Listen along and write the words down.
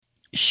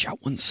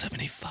Shot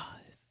 175.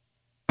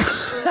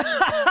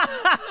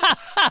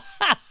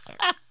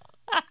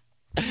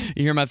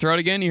 You hear my throat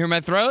again? You hear my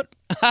throat?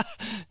 Neither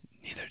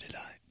did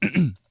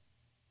I.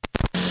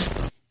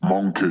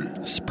 Monkey.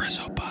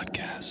 Espresso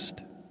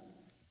Podcast.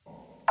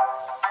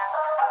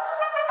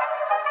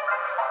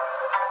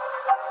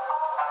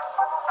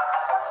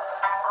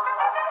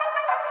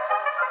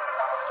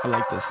 I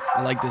like this.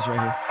 I like this right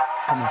here.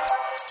 Come on.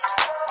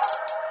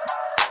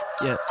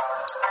 Yeah.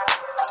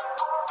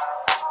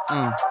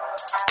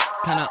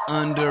 Kind of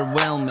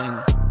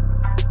underwhelming.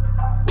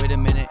 Wait a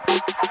minute.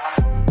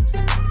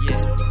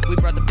 Yeah. We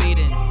brought the beat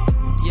in.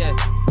 Yeah.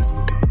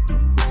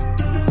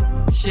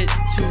 Shit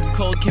too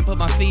cold, can't put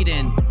my feet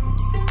in.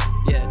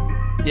 Yeah.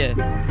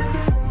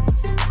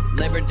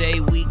 Labor Day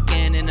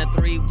weekend in a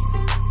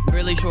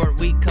really short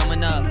week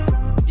coming up.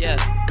 Yeah.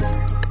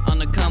 On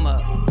the come up.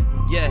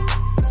 Yeah.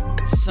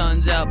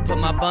 Sun's out, put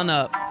my bun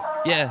up.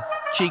 Yeah.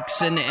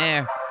 Cheeks in the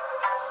air.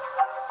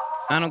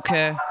 I don't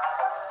care.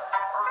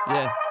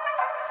 Yeah.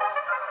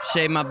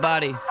 Shave my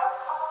body.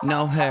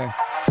 No hair.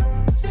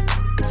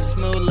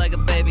 Smooth like a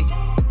baby.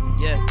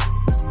 Yeah.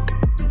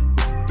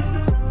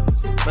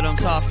 But I'm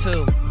soft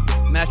too.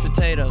 Mashed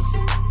potatoes.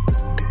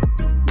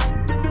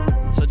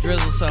 So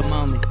drizzle something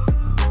on me.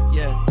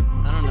 Yeah.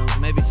 I don't know.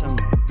 Maybe some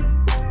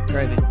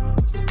gravy.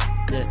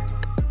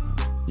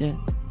 Yeah.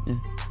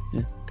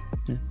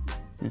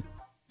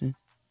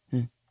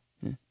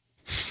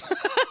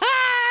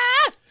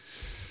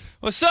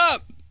 What's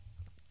up?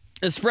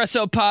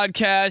 Espresso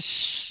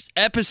Podcast,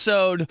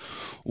 episode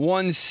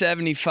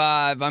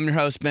 175. I'm your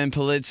host, Ben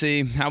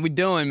Polizzi. How we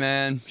doing,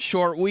 man?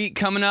 Short week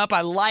coming up. I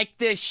like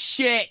this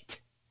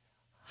shit.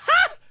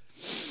 Ha!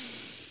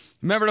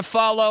 Remember to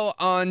follow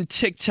on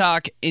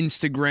TikTok,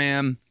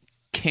 Instagram,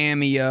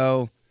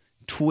 Cameo,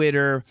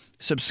 Twitter.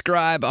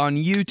 Subscribe on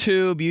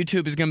YouTube.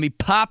 YouTube is going to be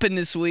popping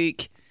this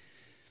week.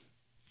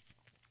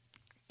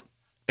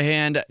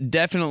 And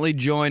definitely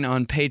join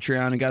on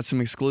Patreon. I got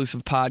some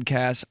exclusive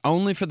podcasts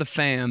only for the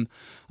fam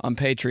on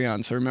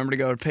Patreon. So remember to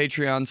go to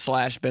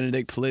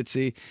Patreon/Benedict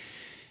Polizzi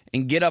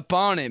and get up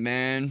on it,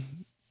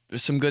 man.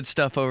 There's some good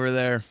stuff over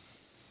there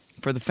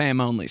for the fam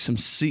only. Some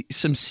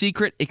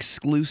secret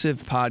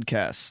exclusive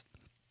podcasts.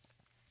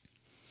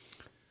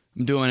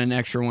 I'm doing an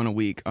extra one a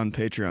week on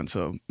Patreon,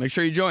 so make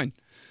sure you join.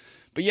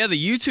 But yeah,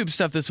 the YouTube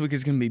stuff this week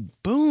is going to be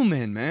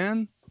booming,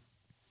 man.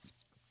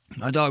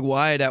 My dog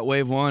Wyatt at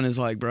Wave 1 is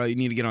like, bro, you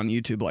need to get on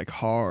YouTube like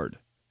hard.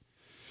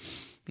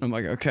 And I'm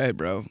like, okay,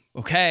 bro.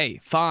 Okay,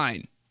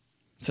 fine.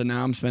 So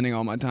now I'm spending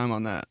all my time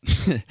on that.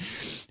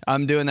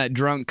 I'm doing that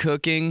drunk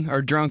cooking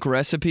or drunk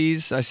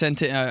recipes. I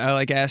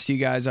asked you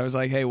guys, I was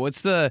like, hey,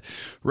 what's the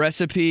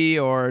recipe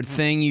or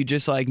thing you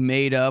just like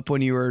made up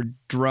when you were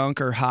drunk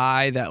or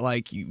high that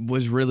like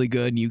was really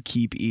good and you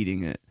keep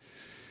eating it?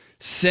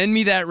 Send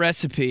me that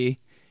recipe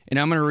and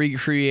I'm going to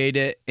recreate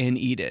it and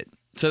eat it.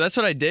 So that's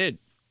what I did.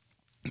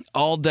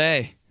 All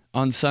day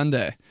on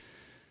Sunday.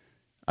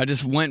 I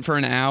just went for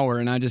an hour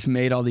and I just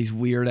made all these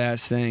weird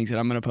ass things that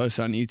I'm going to post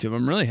on YouTube.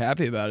 I'm really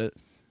happy about it.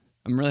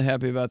 I'm really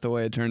happy about the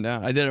way it turned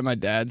out. I did it at my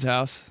dad's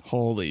house.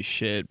 Holy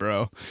shit,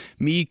 bro.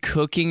 Me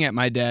cooking at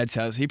my dad's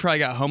house. He probably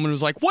got home and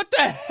was like, what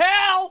the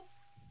hell?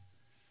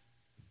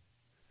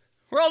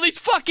 Where are all these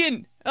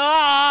fucking...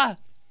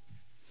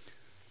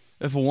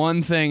 If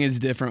one thing is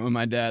different when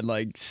my dad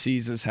like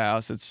sees his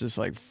house, it's just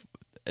like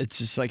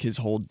his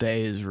whole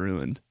day is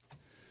ruined.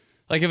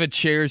 Like if a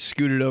chair's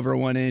scooted over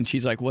 1 inch,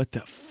 he's like, what the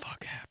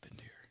fuck happened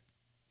here?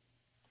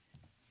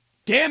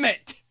 Damn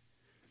it!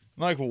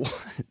 I'm like, what?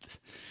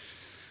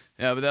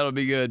 Yeah, but that'll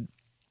be good.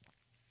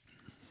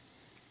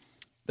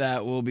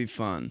 That will be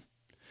fun.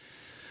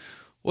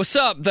 What's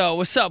up, though?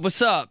 What's up?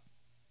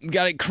 We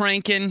got it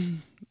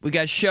cranking. We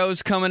got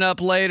shows coming up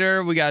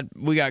later. We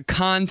got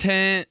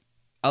content.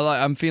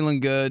 I'm feeling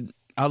good.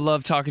 I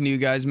love talking to you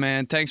guys,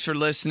 man. Thanks for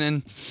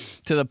listening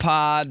to the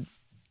pod.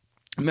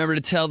 Remember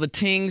to tell the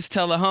tings,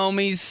 tell the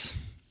homies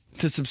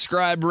to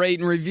subscribe, rate,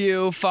 and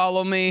review.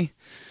 Follow me.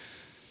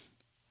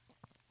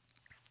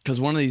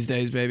 Because one of these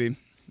days, baby.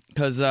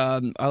 Because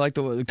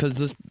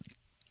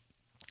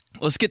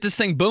let's get this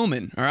thing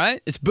booming, all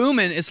right? It's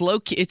booming. It's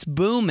low-key. It's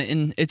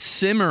booming. It's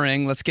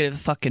simmering. Let's get it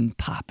fucking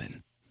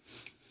popping.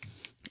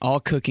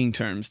 All cooking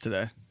terms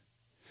today.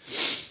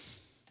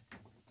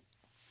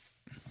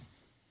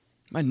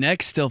 My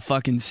neck's still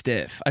fucking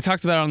stiff. I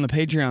talked about it on the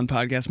Patreon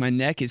podcast. My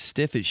neck is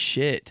stiff as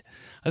shit.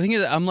 I think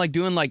I'm like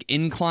doing like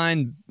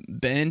incline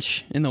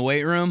bench in the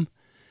weight room.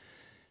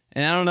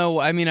 And I don't know.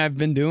 I mean, I've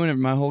been doing it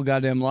my whole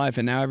goddamn life.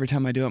 And now every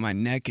time I do it, my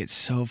neck gets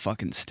so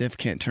fucking stiff.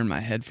 Can't turn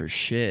my head for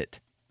shit.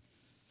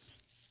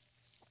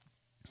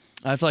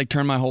 I have to like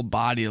turn my whole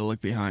body to look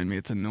behind me.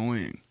 It's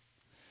annoying.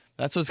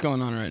 That's what's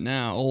going on right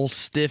now. Old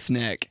stiff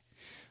neck.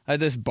 I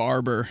had this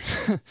barber.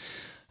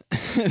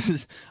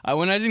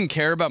 When I didn't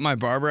care about my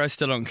barber, I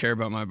still don't care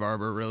about my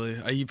barber, really.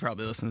 He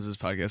probably listens to this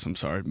podcast, I'm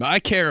sorry. But I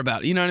care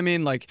about it, you know what I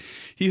mean? Like,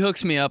 he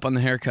hooks me up on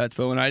the haircuts,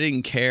 but when I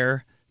didn't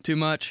care too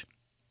much,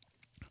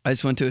 I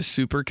just went to a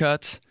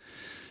Supercuts,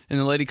 And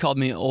the lady called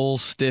me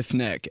old stiff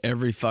neck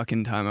every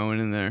fucking time I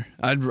went in there.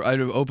 I'd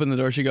open the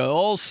door, she'd go,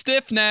 old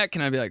stiff neck,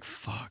 and I'd be like,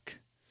 fuck.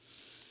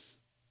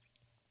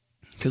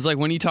 Because, like,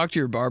 when you talk to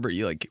your barber,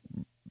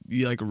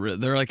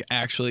 they're, like,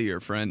 actually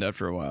your friend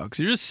after a while. Because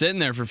you're just sitting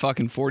there for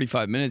fucking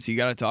 45 minutes. You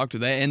got to talk to.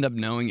 They end up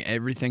knowing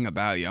everything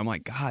about you. I'm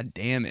like, God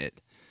damn it.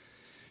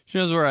 She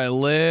knows where I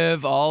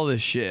live, all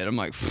this shit. I'm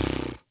like,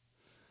 pfft.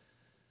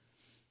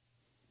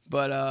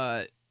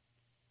 But,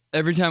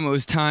 every time it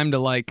was time to,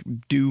 like,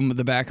 do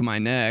the back of my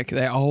neck,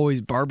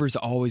 barbers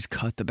always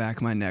cut the back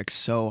of my neck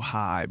so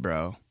high,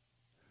 bro.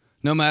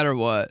 No matter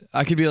what.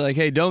 I could be like,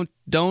 hey, don't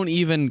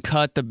even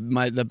cut the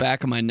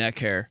back of my neck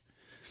hair.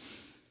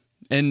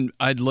 And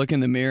I'd look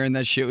in the mirror and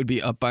that shit would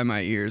be up by my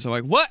ears. I'm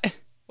like, what?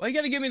 Why you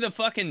gotta give me the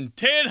fucking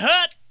Tin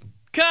Hut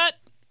cut?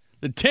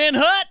 The Tin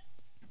Hut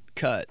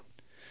cut.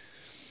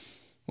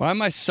 Why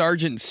am I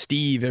Sergeant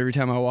Steve every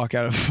time I walk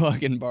out of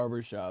fucking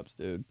barbershops,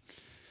 dude?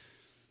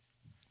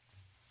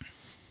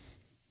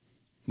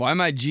 Why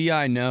am I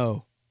GI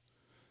No?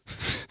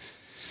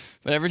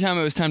 But every time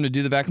it was time to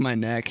do the back of my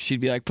neck, she'd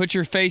be like, put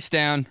your face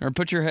down, or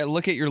put your head,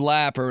 look at your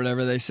lap, or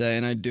whatever they say.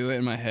 And I'd do it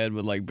and my head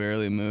would like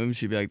barely move.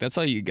 She'd be like, that's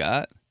all you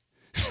got?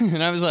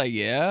 And I was like,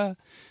 yeah.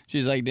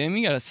 She's like, damn,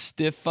 you got a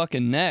stiff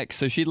fucking neck.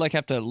 So she'd like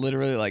have to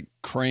literally like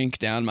crank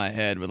down my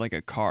head with like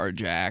a car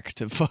jack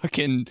to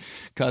fucking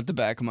cut the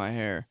back of my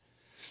hair.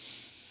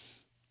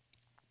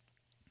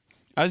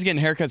 I was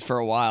getting haircuts for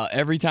a while.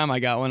 Every time I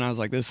got one, I was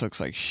like, this looks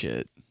like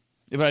shit.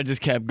 But I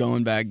just kept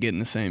going back, getting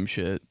the same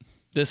shit.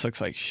 This looks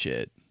like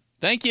shit.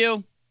 Thank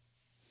you.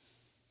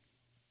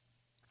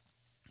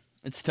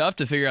 It's tough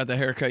to figure out the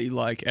haircut you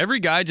like. Every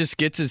guy just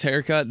gets his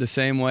haircut the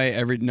same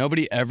way.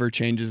 Nobody ever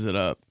changes it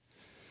up.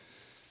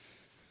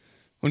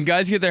 When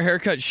guys get their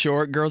haircut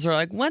short, girls are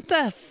like, what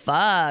the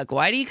fuck?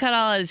 Why do you cut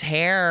all his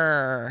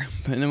hair?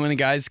 And then when the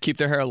guys keep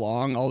their hair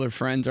long, all their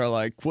friends are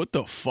like, what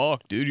the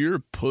fuck, dude? You're a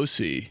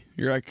pussy.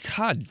 You're like,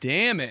 God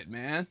damn it,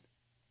 man.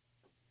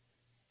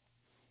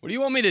 What do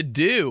you want me to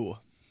do?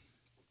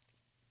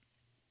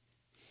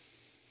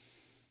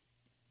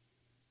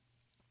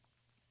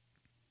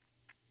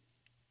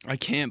 I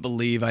can't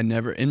believe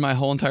in my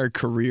whole entire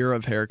career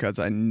of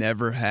haircuts, I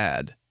never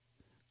had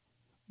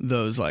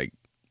those, like,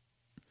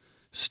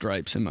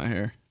 stripes in my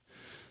hair.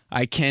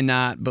 I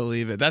cannot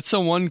believe it. That's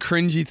the one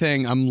cringy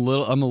thing I'm a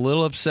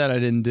little upset I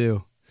didn't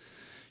do.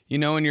 You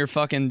know, when you're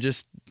fucking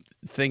just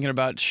thinking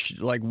about,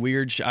 like,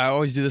 weird I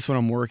always do this when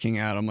I'm working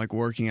out. I'm, like,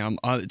 working out.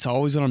 It's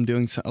always when I'm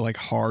doing, like,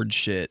 hard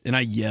shit. And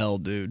I yell,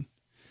 dude.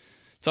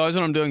 It's always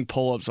when I'm doing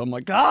pull-ups, I'm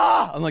like,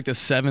 ah! I'm like the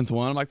seventh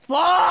one. I'm like,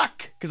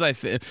 fuck!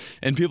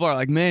 And people are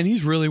like, man,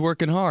 he's really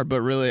working hard.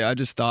 But really, I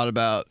just thought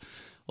about,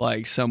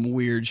 like, some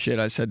weird shit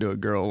I said to a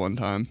girl one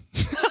time.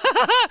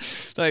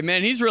 Like,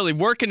 man, he's really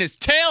working his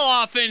tail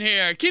off in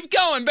here. Keep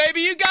going,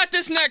 baby. You got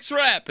this next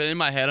rep. And in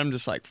my head, I'm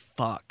just like,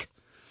 fuck.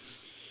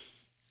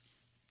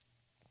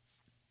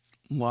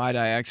 Why'd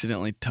I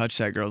accidentally touch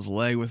that girl's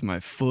leg with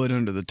my foot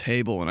under the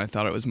table when I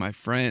thought it was my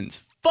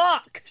friend's?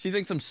 Fuck! She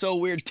thinks I'm so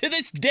weird to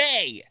this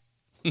day.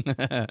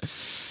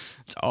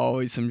 It's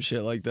always some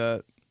shit like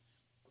that.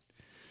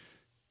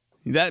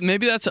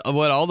 Maybe that's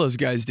what all those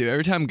guys do.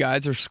 Every time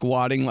guys are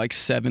squatting like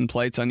 7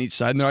 plates on each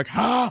side, and they're like,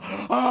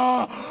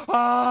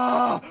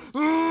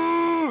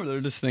 they're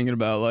just thinking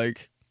about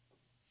like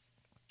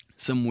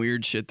some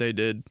weird shit they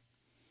did.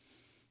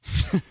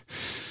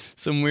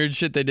 Some weird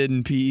shit they did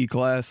in PE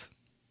class.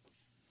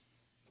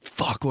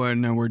 Fuck, why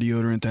didn't I wear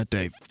deodorant that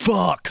day?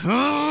 Fuck.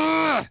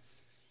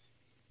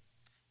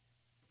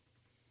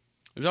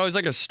 There's always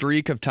like a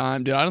streak of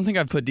time. Dude, I don't think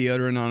I've put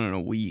deodorant on in a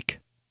week.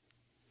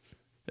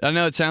 I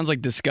know it sounds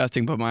like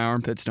disgusting, but my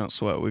armpits don't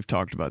sweat. We've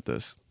talked about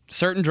this.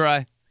 Certain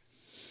Dry.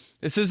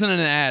 This isn't an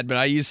ad, but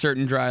I use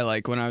Certain Dry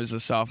like when I was a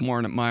sophomore,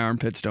 and my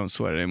armpits don't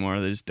sweat anymore.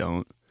 They just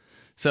don't.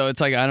 So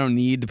it's like I don't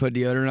need to put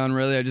deodorant on,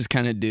 really. I just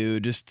kind of do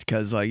just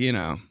because, like, you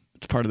know,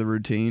 it's part of the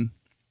routine.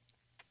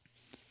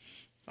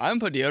 I haven't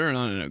put deodorant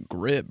on in a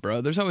grip,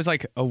 bro. There's always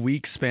like a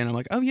week span. I'm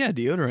like, oh, yeah,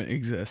 deodorant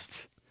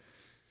exists.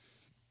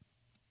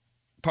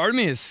 Part of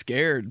me is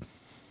scared.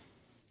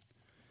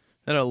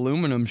 That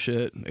aluminum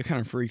shit, it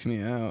kind of freaked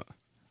me out.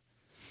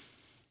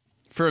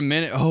 For a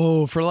minute,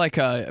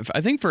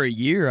 I think for a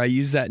year, I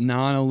used that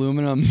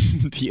non-aluminum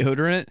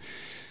deodorant.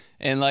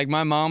 And, like,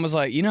 my mom was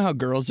like, you know how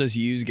girls just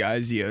use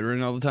guys'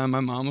 deodorant all the time?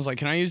 My mom was like,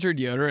 can I use your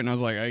deodorant? And I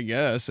was like, I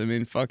guess. I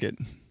mean, fuck it.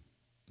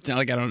 It's not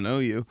like I don't know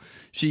you.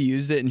 She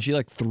used it, and she,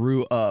 like,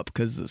 threw up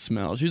because of the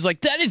smell. She was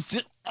like, that is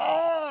just,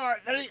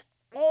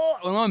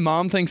 when my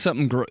mom thinks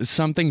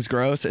something's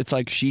gross, it's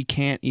like she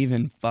can't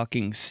even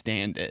fucking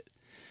stand it.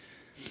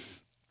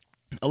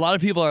 A lot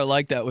of people are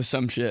like that with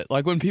some shit.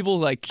 Like when people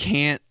like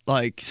can't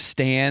like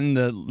stand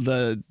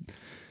the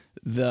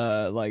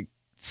like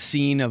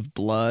scene of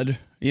blood,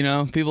 you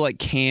know? People like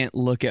can't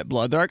look at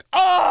blood. They're like,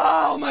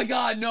 "Oh my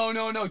god,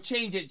 no,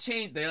 change it."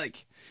 They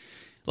like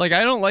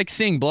I don't like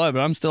seeing blood, but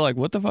I'm still like,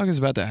 what the fuck is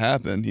about to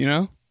happen, you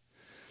know?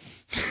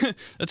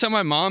 That's how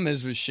my mom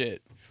is with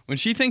shit. When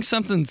she thinks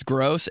something's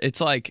gross,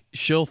 it's like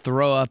she'll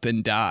throw up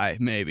and die,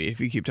 maybe, if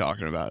you keep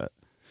talking about it.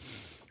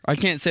 I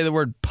can't say the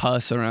word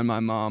puss around my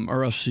mom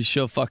or else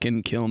she'll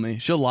fucking kill me.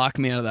 She'll lock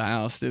me out of the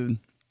house, dude.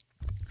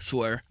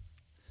 Swear.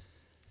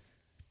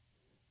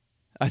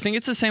 I think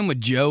it's the same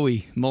with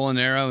Joey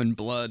Molinaro and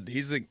Blood.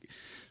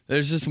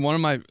 There's just one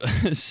of my,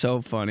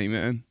 so funny,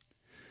 man.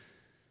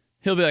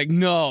 He'll be like,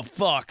 no,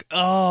 fuck,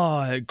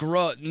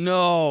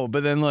 no.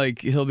 But then,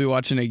 like, he'll be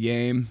watching a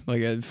game,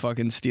 like a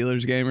fucking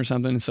Steelers game or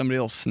something, and somebody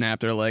will snap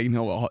their leg, and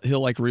he'll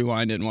like,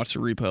 rewind it and watch the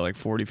replay, like,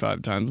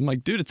 45 times. I'm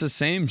like, dude, it's the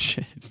same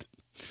shit.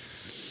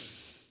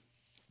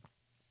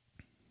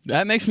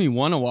 That makes me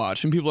want to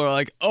watch. And people are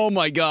like, oh,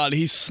 my God,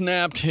 he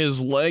snapped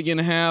his leg in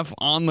half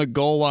on the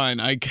goal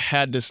line. I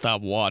had to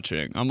stop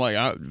watching. I'm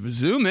like,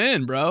 zoom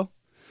in, bro.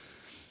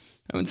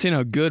 I haven't seen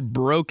a good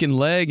broken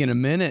leg in a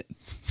minute.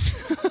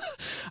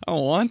 I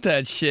don't want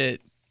that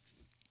shit.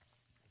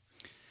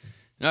 You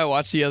know, I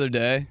watched the other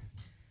day.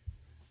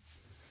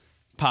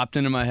 Popped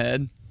into my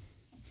head.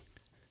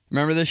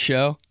 Remember this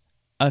show?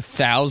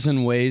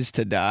 1,000 Ways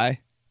to Die?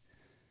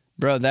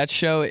 Bro, that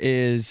show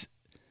is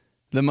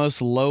the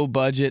most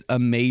low-budget,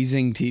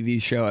 amazing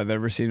TV show I've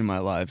ever seen in my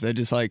life. They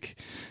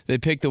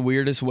pick the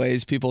weirdest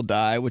ways people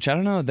die, which I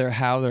don't know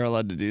how they're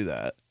allowed to do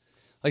that.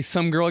 Like,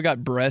 some girl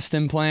got breast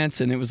implants,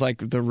 and it was,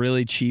 like, the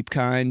really cheap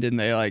kind, and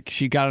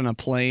she got on a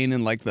plane,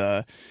 and, like,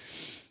 the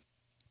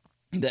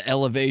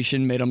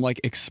elevation made them,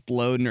 like,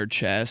 explode in her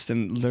chest,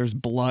 and there's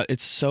blood.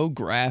 It's so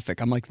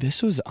graphic. I'm like,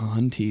 this was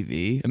on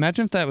TV?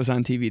 Imagine if that was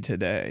on TV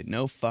today.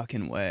 No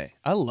fucking way.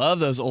 I love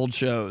those old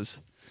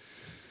shows.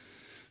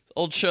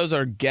 Old shows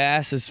are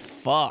gas as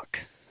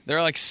fuck.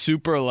 They're, like,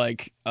 super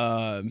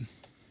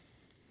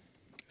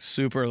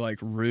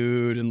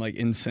rude and like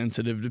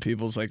insensitive to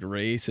people's like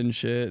race and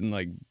shit and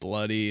like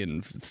bloody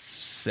and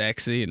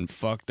sexy and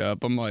fucked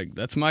up. I'm like,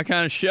 that's my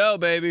kind of show,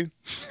 baby.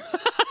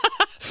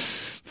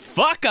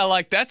 Fuck,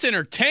 that's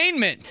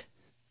entertainment.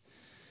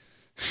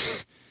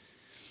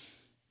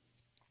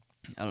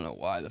 I don't know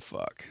why the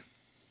fuck.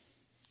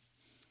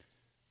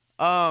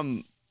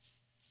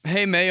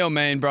 Hey, Mayo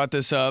Man brought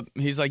this up.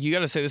 He's like, you got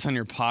to say this on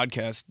your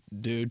podcast,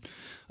 dude.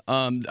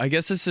 I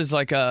guess this is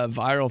like a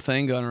viral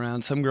thing going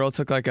around. Some girl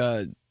took like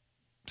a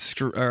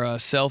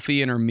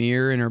selfie in her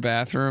mirror in her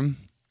bathroom,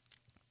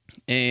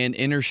 and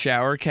in her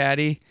shower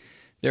caddy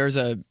there's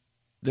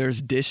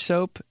dish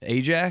soap,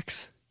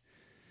 Ajax.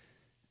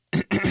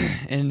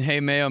 And Hey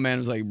Mayo Man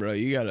was like, bro,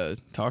 you gotta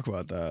talk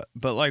about that.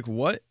 But like,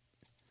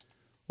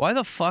 why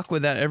the fuck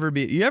would that ever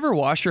be? You ever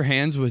wash your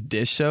hands with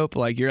dish soap?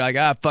 Like, you're like,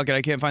 fuck it,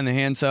 I can't find the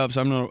hand soap,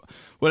 so I'm gonna,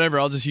 whatever,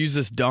 I'll just use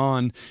this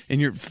Dawn.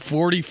 And you're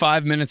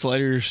 45 minutes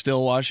later, you're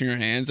still washing your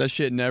hands. That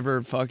shit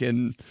never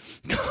fucking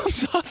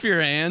comes off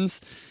your hands.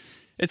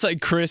 It's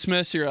like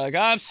Christmas. You're like,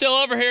 I'm still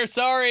over here,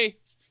 sorry.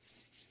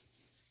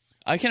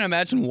 I can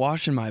imagine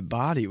washing my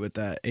body with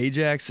that.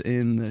 Ajax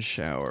in the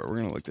shower.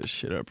 We're gonna look this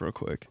shit up real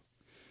quick.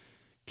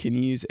 Can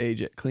you use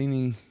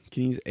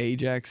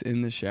Ajax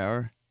in the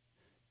shower?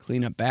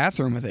 Clean a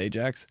bathroom with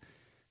Ajax.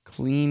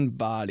 Clean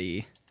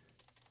body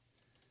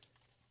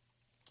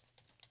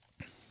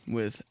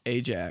with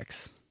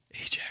Ajax.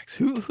 Ajax.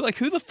 Who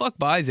the fuck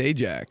buys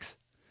Ajax?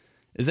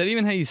 Is that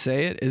even how you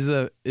say it? Is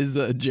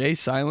the J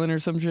silent or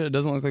some shit? It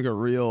doesn't look like a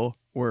real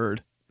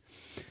word.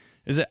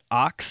 Is it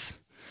ox?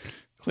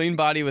 Clean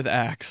body with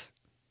axe.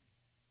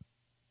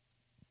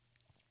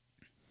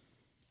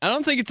 I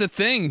don't think it's a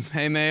thing,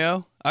 Hey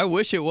Mayo. I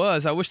wish it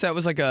was. I wish that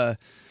was like a,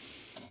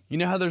 you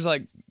know how there's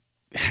like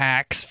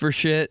hacks for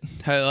shit?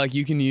 How like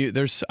you can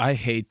use, I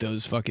hate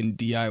those fucking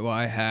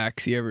DIY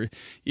hacks. You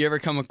ever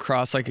come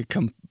across like a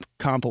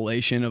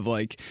compilation of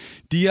like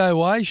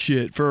DIY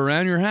shit for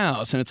around your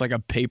house, and it's like a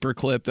paper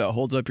clip that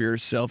holds up your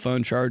cell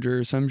phone charger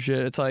or some shit?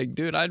 It's like,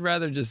 dude, I'd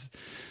rather just,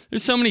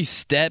 there's so many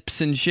steps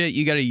and shit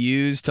you got to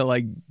use to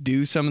like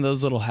do some of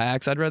those little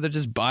hacks. I'd rather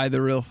just buy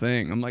the real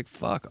thing. I'm like,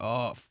 fuck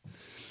off.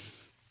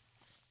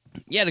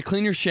 Yeah, to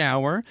clean your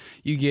shower,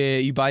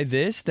 you buy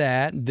this,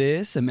 a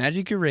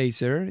magic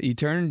eraser. You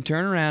turn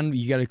around,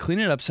 you got to clean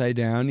it upside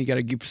down. You got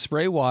to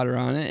spray water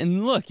on it,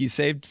 and look, you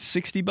saved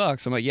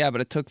 $60. I'm like, yeah,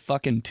 but it took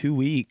fucking 2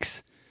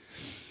 weeks,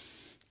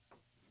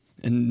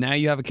 and now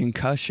you have a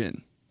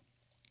concussion.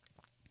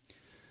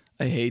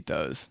 I hate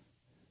those.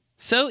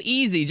 So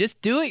easy, just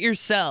do it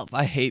yourself.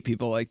 I hate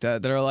people like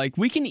that are like,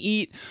 we can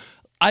eat.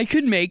 I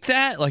could make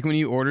that, like when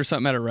you order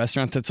something at a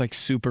restaurant that's like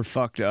super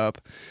fucked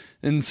up.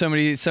 And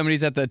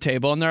somebody's at the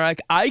table and they're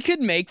like, I could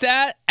make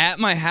that at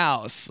my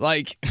house.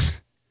 Like,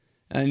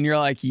 and you're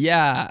like,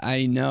 yeah,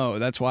 I know.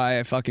 That's why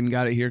I fucking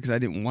got it here, because I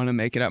didn't want to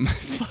make it at my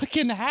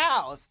fucking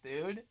house,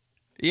 dude.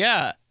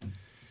 Yeah.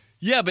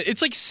 Yeah, but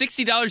it's like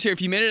 $60 here.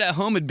 If you made it at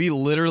home, it'd be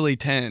literally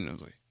 10. I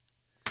was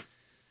like,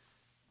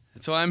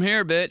 that's why I'm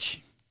here, bitch.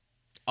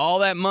 All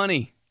that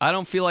money. I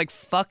don't feel like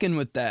fucking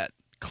with that.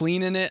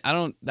 Cleaning it,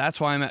 that's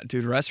why I'm at,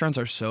 dude, restaurants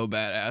are so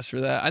badass for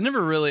that. I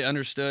never really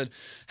understood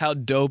how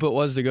dope it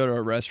was to go to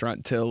a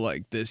restaurant till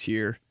like this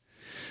year.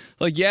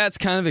 Like, yeah, it's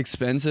kind of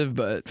expensive,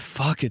 but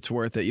fuck, it's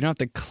worth it. You don't have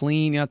to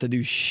clean, you don't have to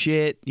do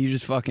shit. You're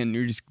just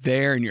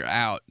there and you're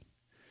out.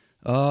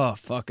 Oh,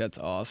 fuck, that's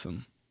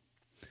awesome.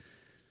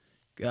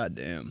 God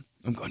damn.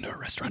 I'm going to a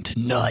restaurant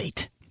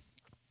tonight.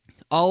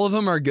 All of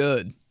them are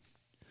good.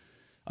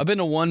 I've been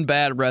to one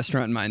bad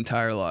restaurant in my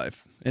entire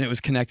life, and it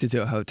was connected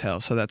to a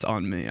hotel, so that's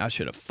on me. I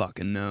should have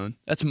fucking known.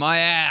 That's my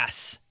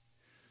ass.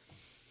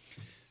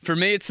 For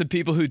me, it's the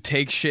people who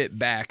take shit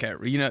back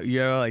at,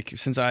 like,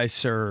 since I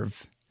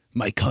serve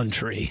my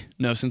country.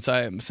 No, since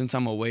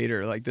I'm a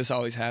waiter, like, this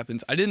always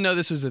happens. I didn't know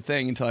this was a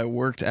thing until I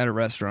worked at a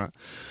restaurant.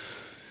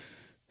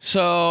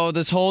 So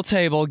this whole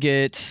table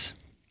gets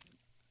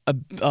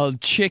a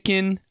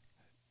chicken,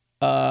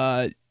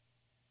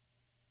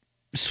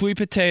 sweet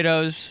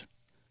potatoes,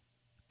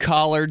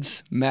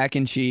 collards, mac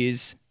and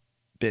cheese,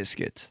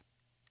 biscuits.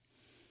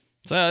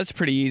 So that's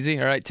pretty easy.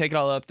 All right, take it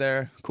all up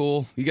there.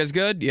 Cool. You guys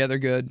good? Yeah, they're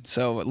good.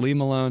 So leave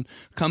them alone.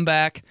 Come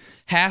back.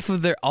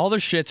 All their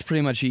shit's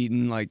pretty much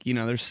eaten. Like,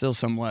 there's still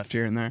some left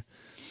here and there.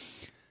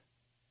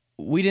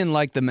 We didn't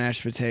like the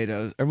mashed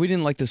potatoes, or we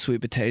didn't like the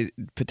sweet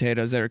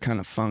potatoes that are kind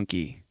of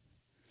funky.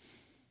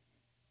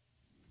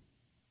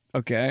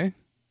 Okay.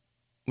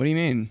 What do you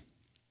mean?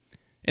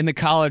 And the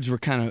collards were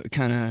kind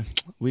of,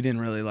 we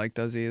didn't really like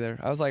those either.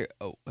 I was like,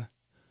 oh.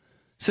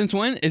 Since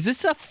when? Is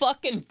this a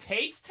fucking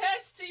taste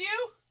test to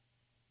you?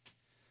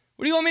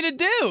 What do you want me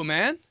to do,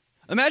 man?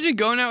 Imagine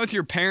going out with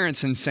your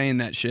parents and saying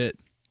that shit.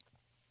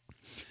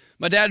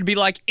 My dad would be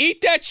like,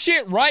 eat that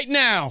shit right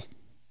now.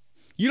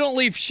 You don't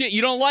leave shit.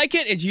 You don't like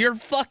it? It's your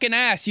fucking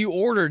ass. You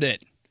ordered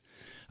it.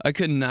 I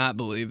could not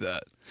believe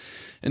that.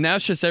 And now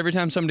it's just every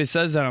time somebody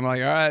says that, I'm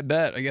like, all right,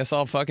 bet. I guess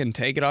I'll fucking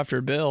take it off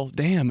your bill.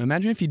 Damn,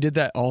 imagine if you did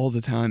that all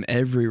the time,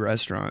 every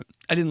restaurant.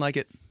 I didn't like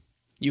it.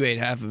 You ate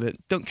half of it.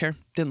 Don't care.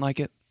 Didn't like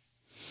it.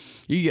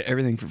 You get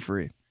everything for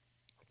free.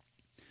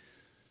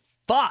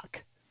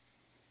 Fuck.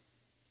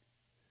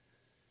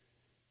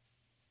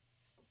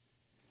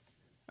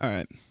 All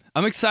right.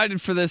 I'm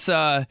excited for this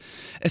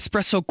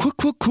espresso quick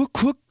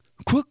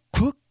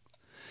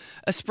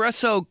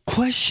espresso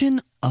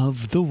question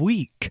of the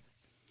week.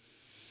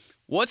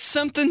 What's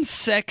something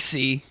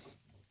sexy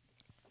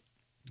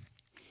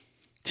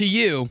to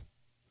you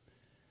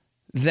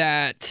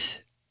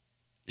that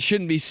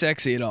shouldn't be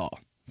sexy at all?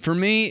 For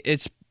me,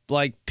 it's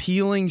like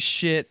peeling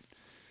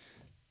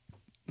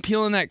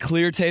that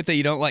clear tape that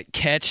you don't like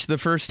catch the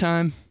first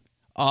time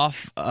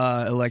off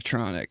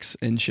electronics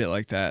and shit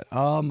like that.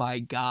 Oh my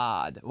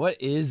God.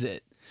 What is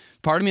it?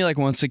 Part of me like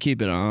wants to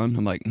keep it on.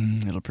 I'm like,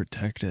 it'll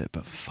protect it,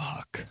 but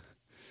fuck.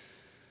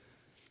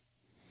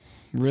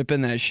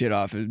 Ripping that shit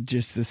off is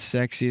just the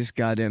sexiest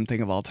goddamn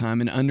thing of all time.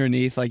 And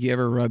underneath, like, you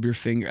ever rub your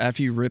finger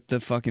after you rip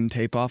the fucking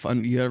tape off?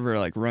 You ever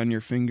like run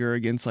your finger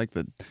against like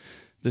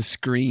the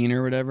screen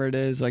or whatever it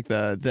is, like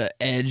the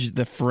edge,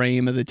 the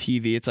frame of the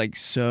TV? It's like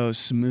so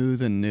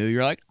smooth and new.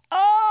 You're like,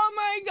 oh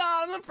my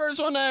God, I'm the first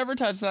one to ever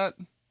touch that.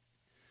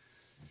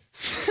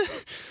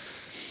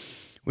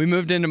 We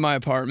moved into my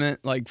apartment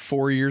like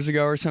 4 years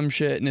ago or some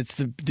shit,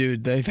 and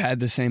dude, they've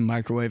had the same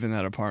microwave in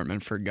that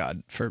apartment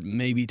for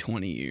maybe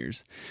 20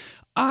 years.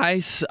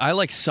 I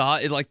like saw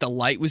it, like the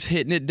light was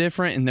hitting it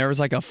different, and there was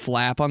like a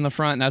flap on the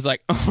front, and I was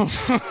like,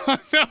 oh,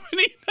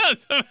 nobody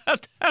knows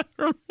about that.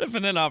 I'm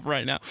ripping it off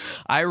right now.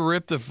 I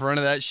ripped the front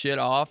of that shit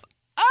off.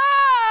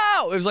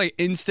 Oh! It was like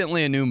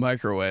instantly a new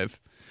microwave.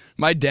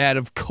 My dad,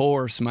 of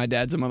course, my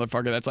dad's a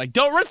motherfucker that's like,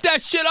 don't rip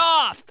that shit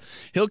off.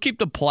 He'll keep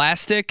the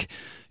plastic,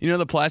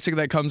 the plastic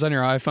that comes on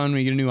your iPhone when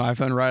you get a new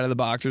iPhone right out of the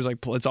box. There's like,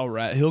 it's all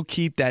right. He'll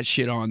keep that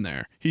shit on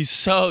there. He's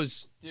so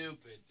stupid,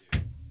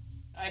 dude.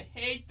 I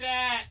hate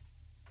that.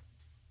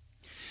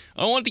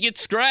 I don't want it to get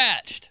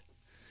scratched.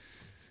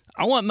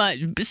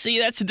 See,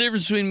 that's the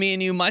difference between me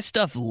and you. My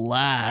stuff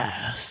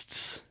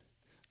lasts.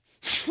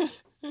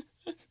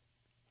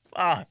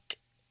 Fuck.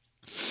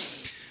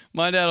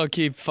 My dad will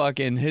keep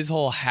his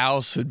whole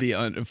house would be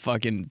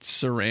fucking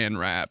saran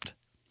wrapped.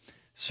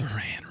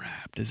 Saran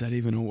wrapped. Is that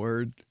even a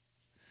word?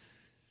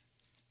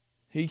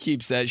 He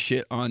keeps that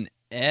shit on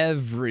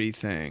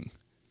everything.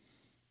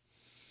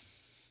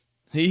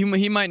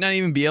 He might not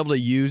even be able to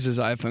use his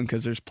iPhone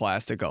because there's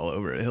plastic all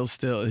over it.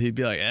 He'd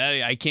be like,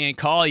 hey, I can't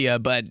call you,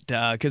 but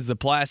because the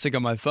plastic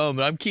on my phone,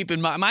 but I'm keeping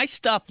my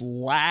stuff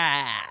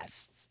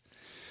lasts.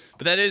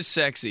 But that is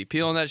sexy.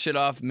 Peeling that shit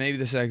off, maybe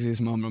the sexiest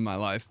moment of my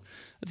life.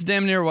 That's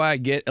damn near why I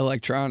get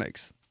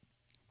electronics.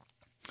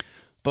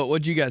 But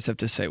what'd you guys have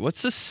to say?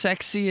 What's the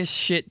sexiest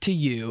shit to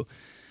you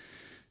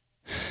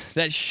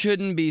that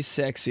shouldn't be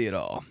sexy at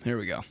all? Here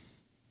we go.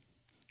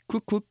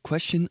 Quick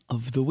question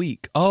of the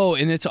week. Oh,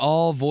 and it's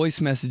all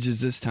voice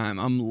messages this time.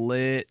 I'm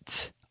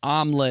lit.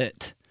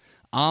 Omelet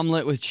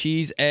with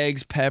cheese,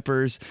 eggs,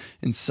 peppers,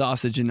 and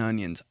sausage and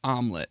onions.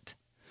 Omelet.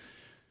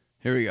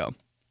 Here we go.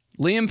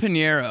 Liam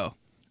Pinheiro.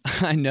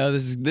 I know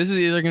this is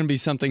either going to be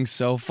something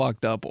so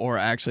fucked up or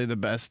actually the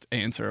best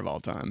answer of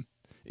all time.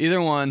 Either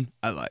one,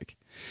 I like.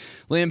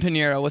 Liam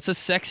Pinheiro, what's the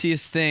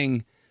sexiest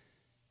thing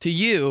to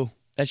you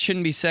that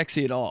shouldn't be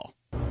sexy at all?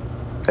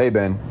 Hey,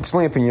 Ben. It's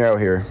Liam Pinheiro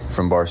here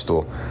from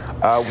Barstool.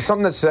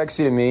 Something that's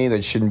sexy to me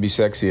that shouldn't be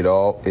sexy at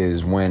all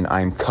is when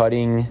I'm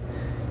cutting,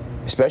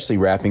 especially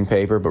wrapping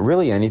paper, but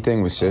really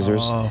anything with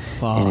scissors,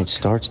 and it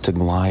starts to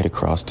glide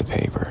across the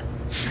paper.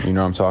 You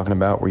know what I'm talking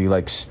about? Where you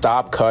like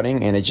stop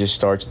cutting and it just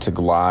starts to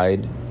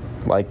glide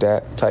like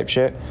that type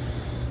shit.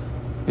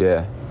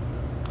 Yeah.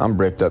 I'm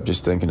bricked up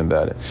just thinking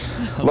about it.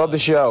 Love the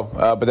show,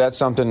 but that's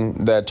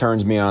something that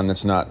turns me on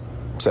that's not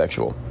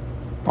sexual.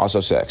 Also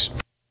sex.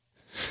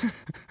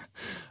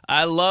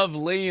 I love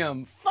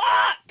Liam.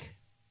 Fuck!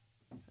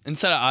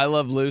 Instead of I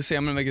love Lucy,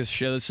 I'm going to make this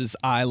show that's just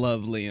I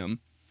love Liam.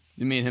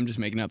 Me and him just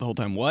making out the whole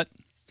time. What?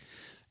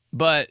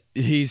 But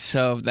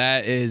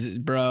that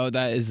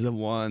is the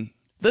one.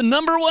 The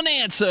number one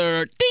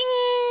answer.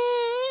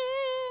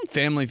 Ding!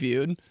 Family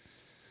Feud.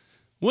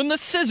 When the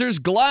scissors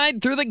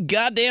glide through the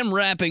goddamn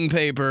wrapping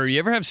paper. You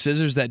ever have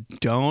scissors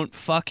that don't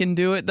fucking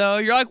do it, though?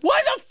 You're like,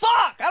 what the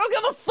fuck? I don't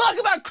give a fuck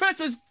about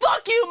Christmas.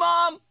 Fuck you,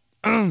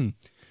 Mom!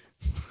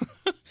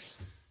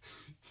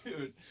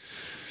 Dude.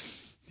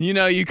 You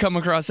know, you come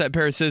across that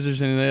pair of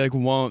scissors and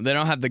they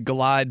don't have the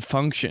glide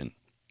function.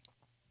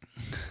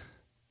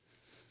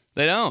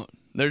 They don't.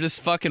 They're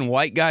just fucking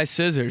white guy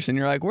scissors. And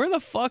you're like, where the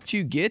fuck do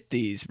you get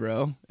these,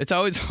 bro? It's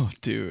always,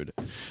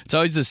 it's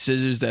always the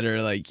scissors that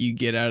are like, you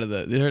get out of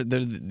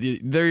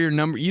they're your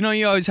number. You know,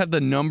 you always have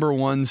the number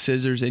one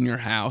scissors in your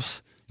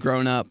house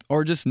growing up,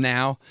 or just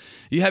now.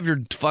 You have your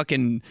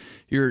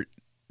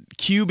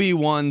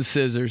QB1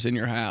 scissors in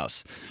your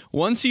house.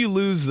 Once you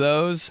lose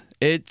those,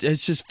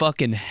 it's just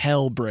fucking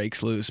hell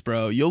breaks loose,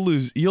 bro.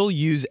 You'll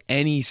use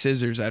any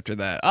scissors after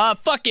that.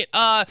 Fuck it.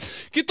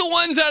 Get the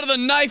ones out of the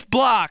knife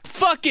block.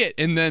 Fuck it.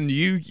 And then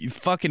you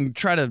fucking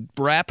try to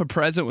wrap a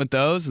present with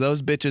those.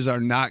 Those bitches are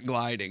not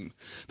gliding.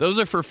 Those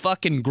are for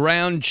fucking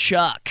ground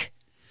chuck.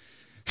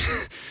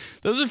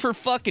 Those are for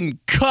fucking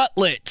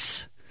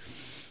cutlets.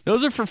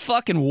 Those are for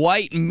fucking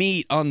white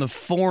meat on the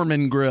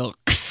Foreman grill.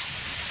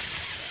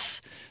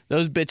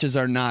 Those bitches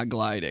are not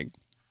gliding.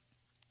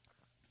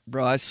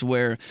 Bro, I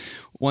swear.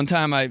 One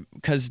time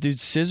because dude,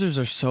 scissors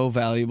are so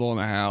valuable in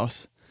the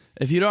house.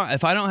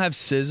 If I don't have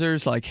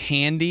scissors like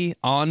handy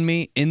on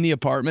me in the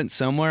apartment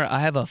somewhere, I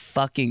have a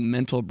fucking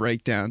mental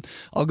breakdown.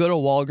 I'll go to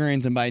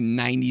Walgreens and buy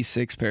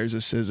 96 pairs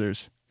of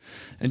scissors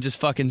and just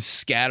fucking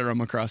scatter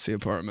them across the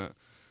apartment.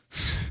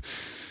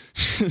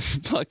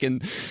 Just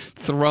fucking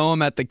throw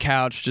them at the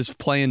couch, just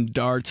playing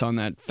darts on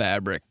that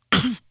fabric.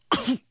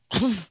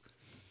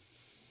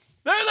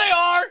 There they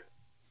are.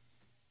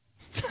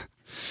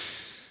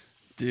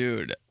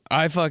 Dude,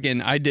 I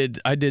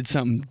did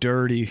something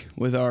dirty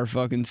with our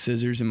fucking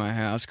scissors in my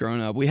house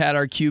growing up. We had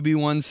our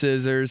QB1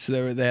 scissors.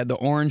 They had the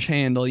orange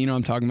handle. You know what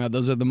I'm talking about.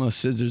 Those are the most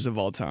scissors of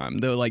all time.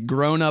 They're like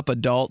grown-up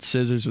adult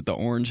scissors with the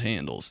orange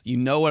handles. You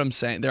know what I'm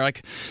saying? They're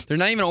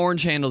not even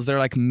orange handles. They're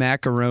like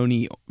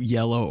macaroni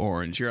yellow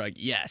orange. You're like,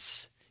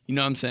 yes. You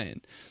know what I'm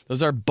saying?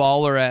 Those are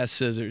baller-ass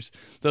scissors.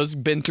 Those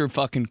have been through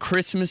fucking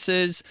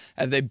Christmases.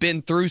 Have they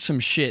been through some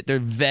shit? They're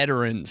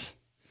veterans.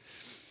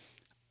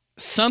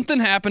 Something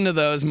happened to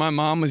those. My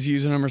mom was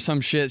using them or some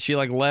shit. She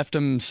like left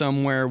them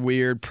somewhere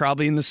weird,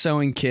 probably in the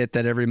sewing kit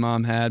that every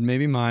mom had,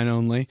 maybe mine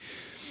only.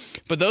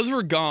 But those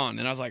were gone,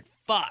 and I was like,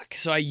 fuck.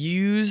 So I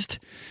used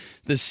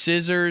the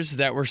scissors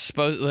that were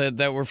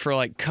for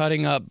like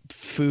cutting up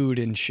food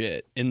and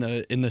shit in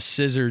the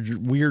scissor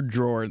weird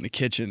drawer in the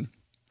kitchen.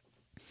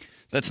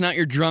 That's not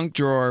your drunk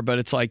drawer, but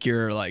it's like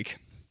your like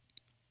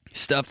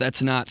stuff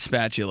that's not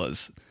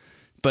spatulas,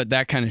 but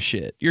that kind of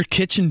shit. Your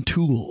kitchen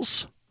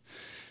tools.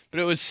 But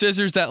it was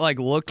scissors that like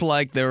looked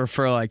like they were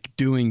for like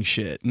doing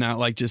shit, not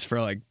like just for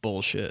like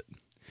bullshit.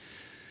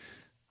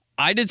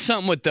 I did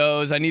something with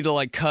those. I need to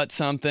like cut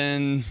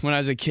something when I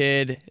was a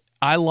kid.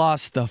 I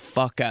lost the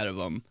fuck out of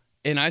them.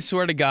 And I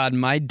swear to God,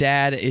 my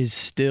dad is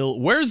still,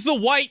 where's the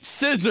white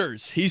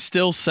scissors? He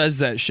still says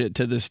that shit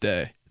to this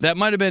day. That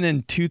might have been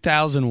in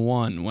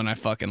 2001 when I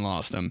fucking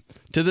lost them.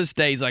 To this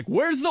day, he's like,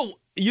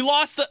 you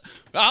lost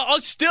I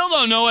still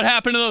don't know what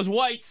happened to those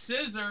white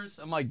scissors.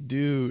 I'm like,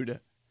 dude.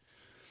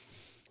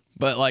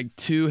 But like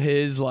to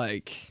his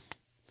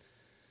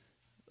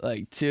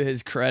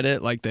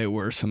credit, like they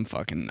were some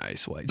fucking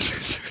nice white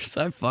scissors.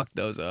 I fucked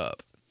those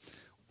up.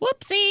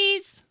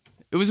 Whoopsies.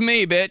 It was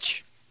me,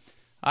 bitch.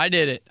 I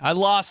did it. I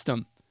lost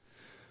them.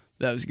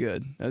 That was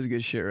good. That was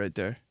good shit right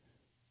there.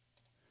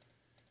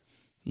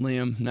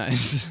 Liam,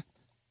 nice.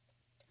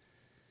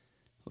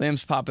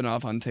 Liam's popping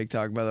off on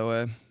TikTok, by the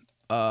way.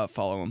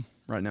 Follow him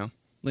right now.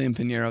 Liam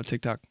Pinheiro,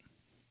 TikTok.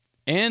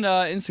 And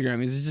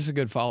Instagram. He's just a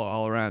good follow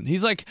all around.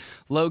 He's like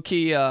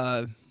low-key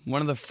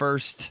one of the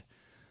first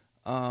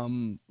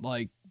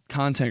like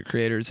content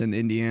creators in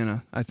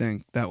Indiana, I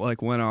think, that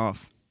like went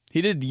off.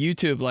 He did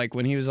YouTube like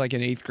when he was like in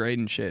 8th grade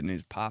and shit, and he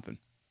was popping.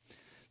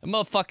 The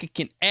motherfucker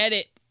can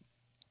edit.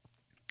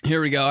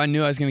 Here we go. I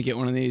knew I was going to get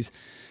one of these.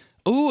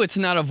 Ooh, it's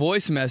not a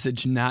voice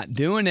message. Not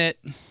doing it.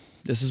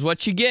 This is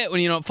what you get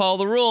when you don't follow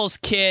the rules,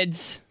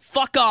 kids.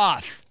 Fuck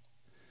off.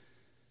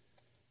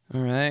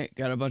 All right.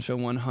 Got a bunch of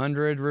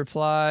 100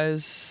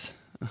 replies.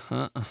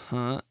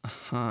 Oh,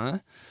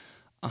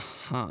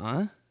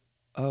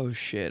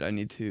 shit. I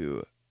need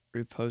to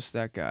repost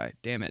that guy.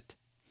 Damn it.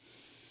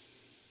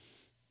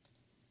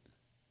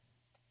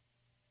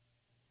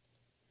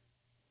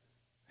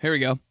 Here we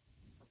go.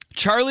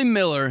 Charlie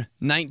Miller,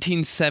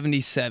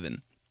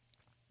 1977.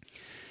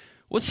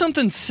 What's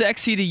something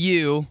sexy to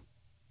you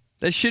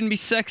that shouldn't be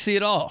sexy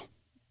at all?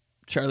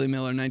 Charlie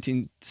Miller,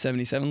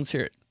 1977. Let's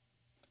hear it.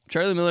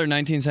 Charlie Miller,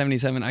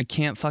 1977. I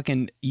can't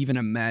fucking even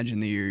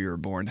imagine the year you were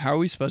born. How are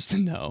we supposed to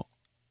know?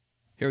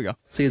 Here we go.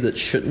 See, that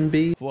shouldn't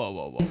be.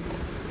 Whoa.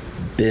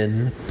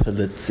 Ben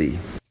Polizzi.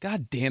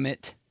 God damn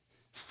it.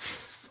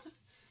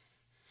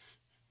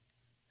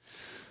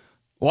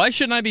 Why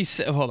shouldn't I be...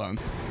 Hold on.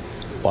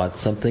 Want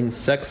something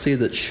sexy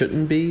that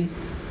shouldn't be?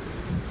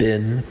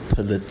 Ben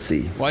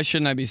Polizzi. Why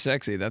shouldn't I be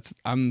sexy? That's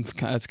kind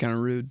of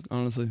rude,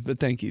 honestly.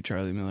 But thank you,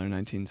 Charlie Miller,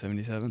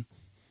 1977.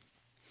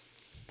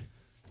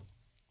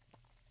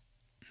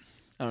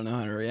 I don't know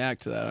how to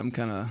react to that. I'm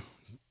kind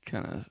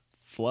of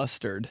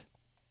flustered.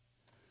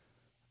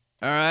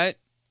 All right,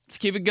 let's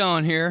keep it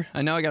going here.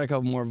 I know I got a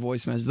couple more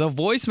voice messages. The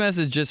voice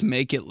messages just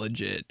make it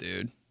legit,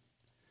 dude.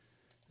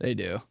 They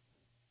do.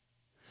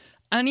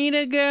 I need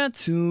a girl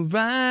to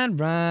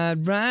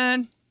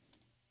ride.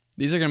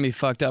 These are going to be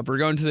fucked up. We're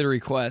going to the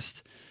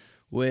request,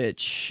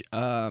 which,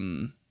 oh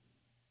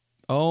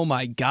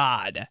my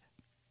God.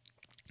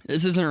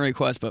 This isn't a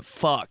request, but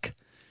fuck.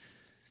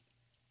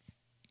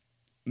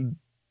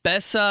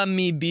 Bessa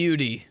me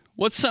beauty.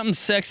 What's something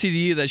sexy to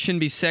you that shouldn't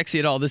be sexy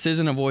at all? This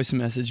isn't a voice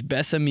message.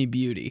 Bessa me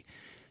beauty.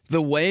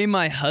 The way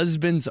my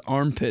husband's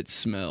armpits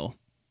smell.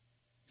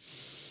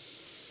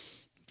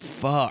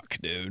 Fuck,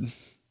 dude.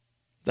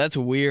 That's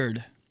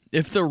weird.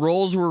 If the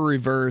roles were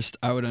reversed,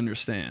 I would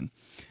understand.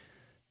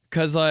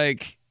 Because,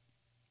 like,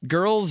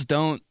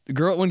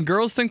 when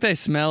girls think they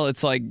smell,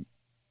 it's like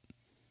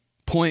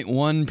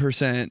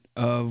 0.1%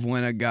 of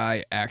when a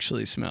guy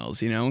actually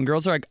smells, you know? When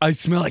girls are like, I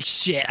smell like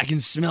shit, I can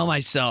smell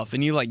myself,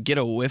 and you, like, get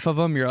a whiff of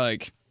them, you're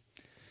like,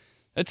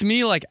 that's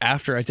me, like,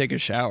 after I take a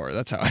shower.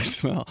 That's how I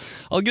smell.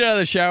 I'll get out of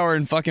the shower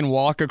and fucking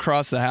walk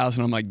across the house,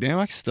 and I'm like, damn,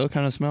 I still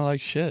kind of smell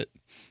like shit.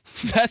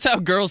 That's how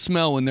girls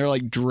smell when they're,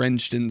 like,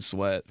 drenched in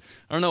sweat.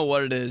 I don't know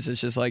what it is. It's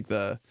just, like,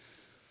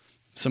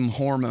 some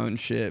hormone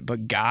shit.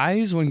 But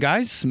guys, when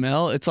guys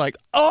smell, it's like,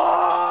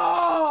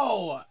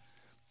 oh,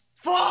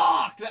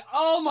 fuck.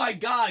 Oh, my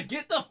God.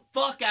 Get the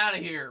fuck out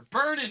of here.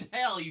 Burn in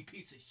hell, you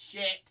piece of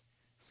shit.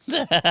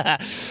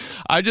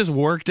 I just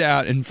worked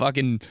out and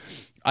fucking,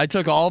 I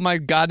took all my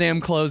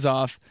goddamn clothes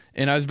off,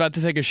 and I was about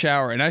to take a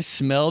shower, and I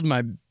smelled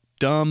my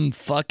dumb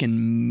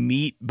fucking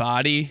meat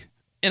body,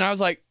 and I was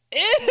like,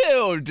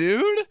 ew,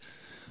 dude.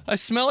 I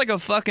smell like a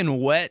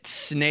fucking wet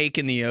snake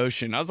in the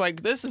ocean. I was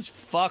like, this is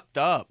fucked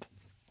up.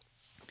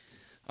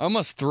 I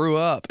almost threw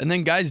up. And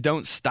then guys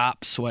don't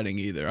stop sweating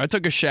either. I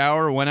took a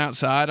shower, went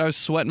outside. I was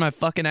sweating my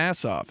fucking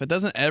ass off. It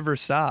doesn't ever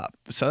stop.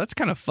 So that's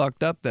kind of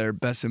fucked up there,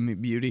 Bessa me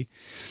beauty.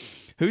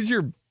 Who's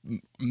your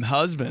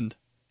husband?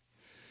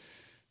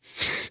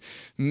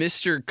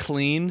 Mr.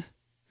 Clean?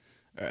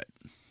 All right.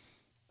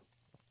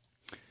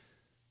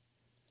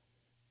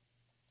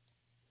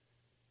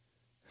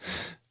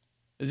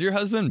 Is your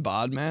husband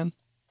bod, man?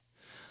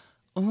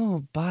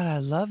 Oh, bod, I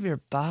love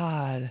your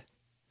bod.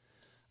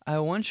 I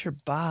want your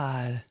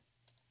bod.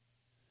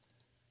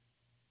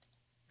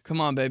 Come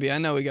on, baby. I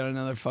know we got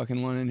another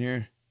fucking one in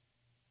here.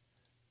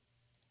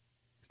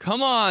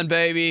 Come on,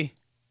 baby.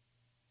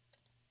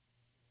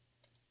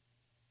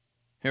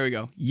 Here we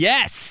go.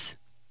 Yes!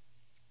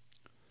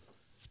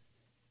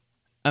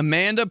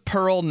 Amanda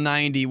Pearl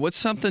 90. What's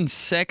something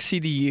sexy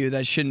to you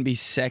that shouldn't be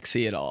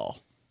sexy at all?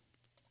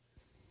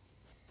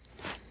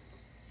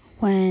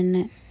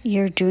 When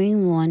you're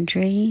doing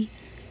laundry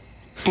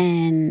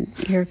and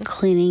you're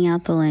cleaning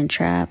out the lint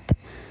trap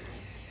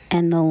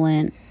and the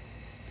lint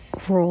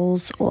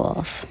rolls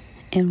off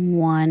in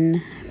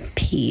one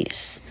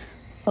piece.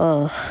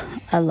 Ugh,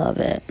 I love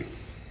it.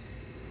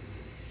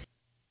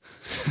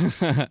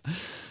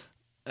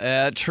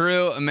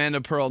 True,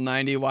 Amanda Pearl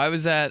 90. Why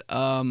was that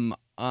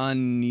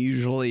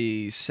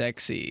unusually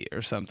sexy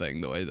or something,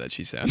 the way that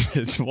she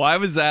sounded? Why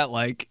was that,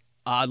 like,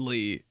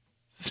 oddly...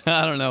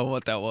 I don't know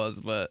what that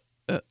was, but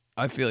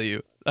I feel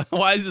you.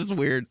 Why is this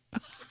weird?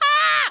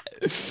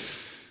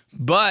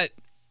 But,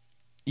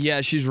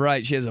 yeah, she's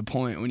right. She has a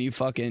point. When you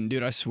fucking...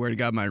 Dude, I swear to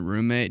God, my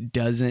roommate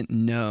doesn't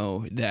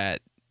know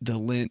that the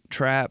lint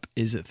trap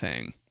is a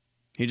thing.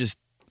 He just,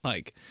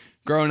 like,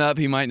 growing up,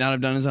 he might not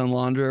have done his own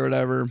laundry or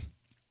whatever.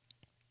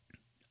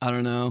 I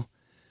don't know.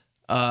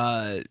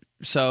 But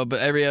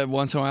every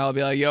once in a while, I'll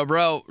be like, yo,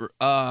 bro,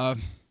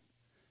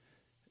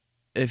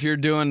 if you're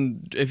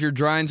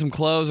drying some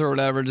clothes or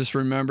whatever, just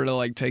remember to,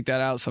 like, take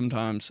that out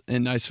sometimes.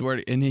 And I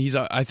swear, and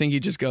I think he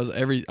just goes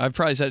I've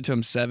probably said it to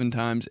him 7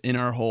 times in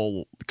our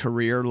whole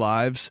career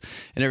lives.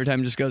 And every time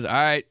he just goes, all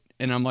right.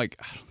 And I'm like,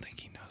 I don't think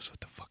he knows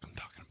what the fuck I'm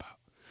talking about.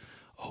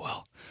 Oh,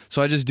 well.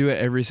 So I just do it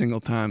every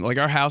single time. Like,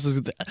 our house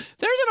is, there's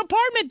an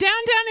apartment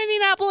downtown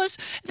Indianapolis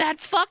that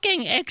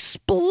fucking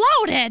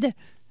exploded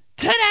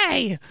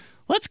today.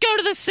 Let's go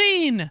to the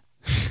scene.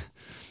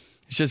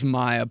 It's just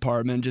my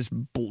apartment, just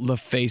the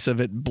face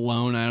of it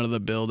blown out of the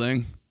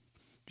building.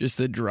 Just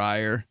the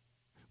dryer.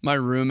 My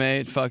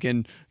roommate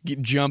fucking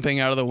jumping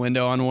out of the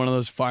window on one of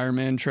those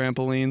fireman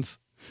trampolines.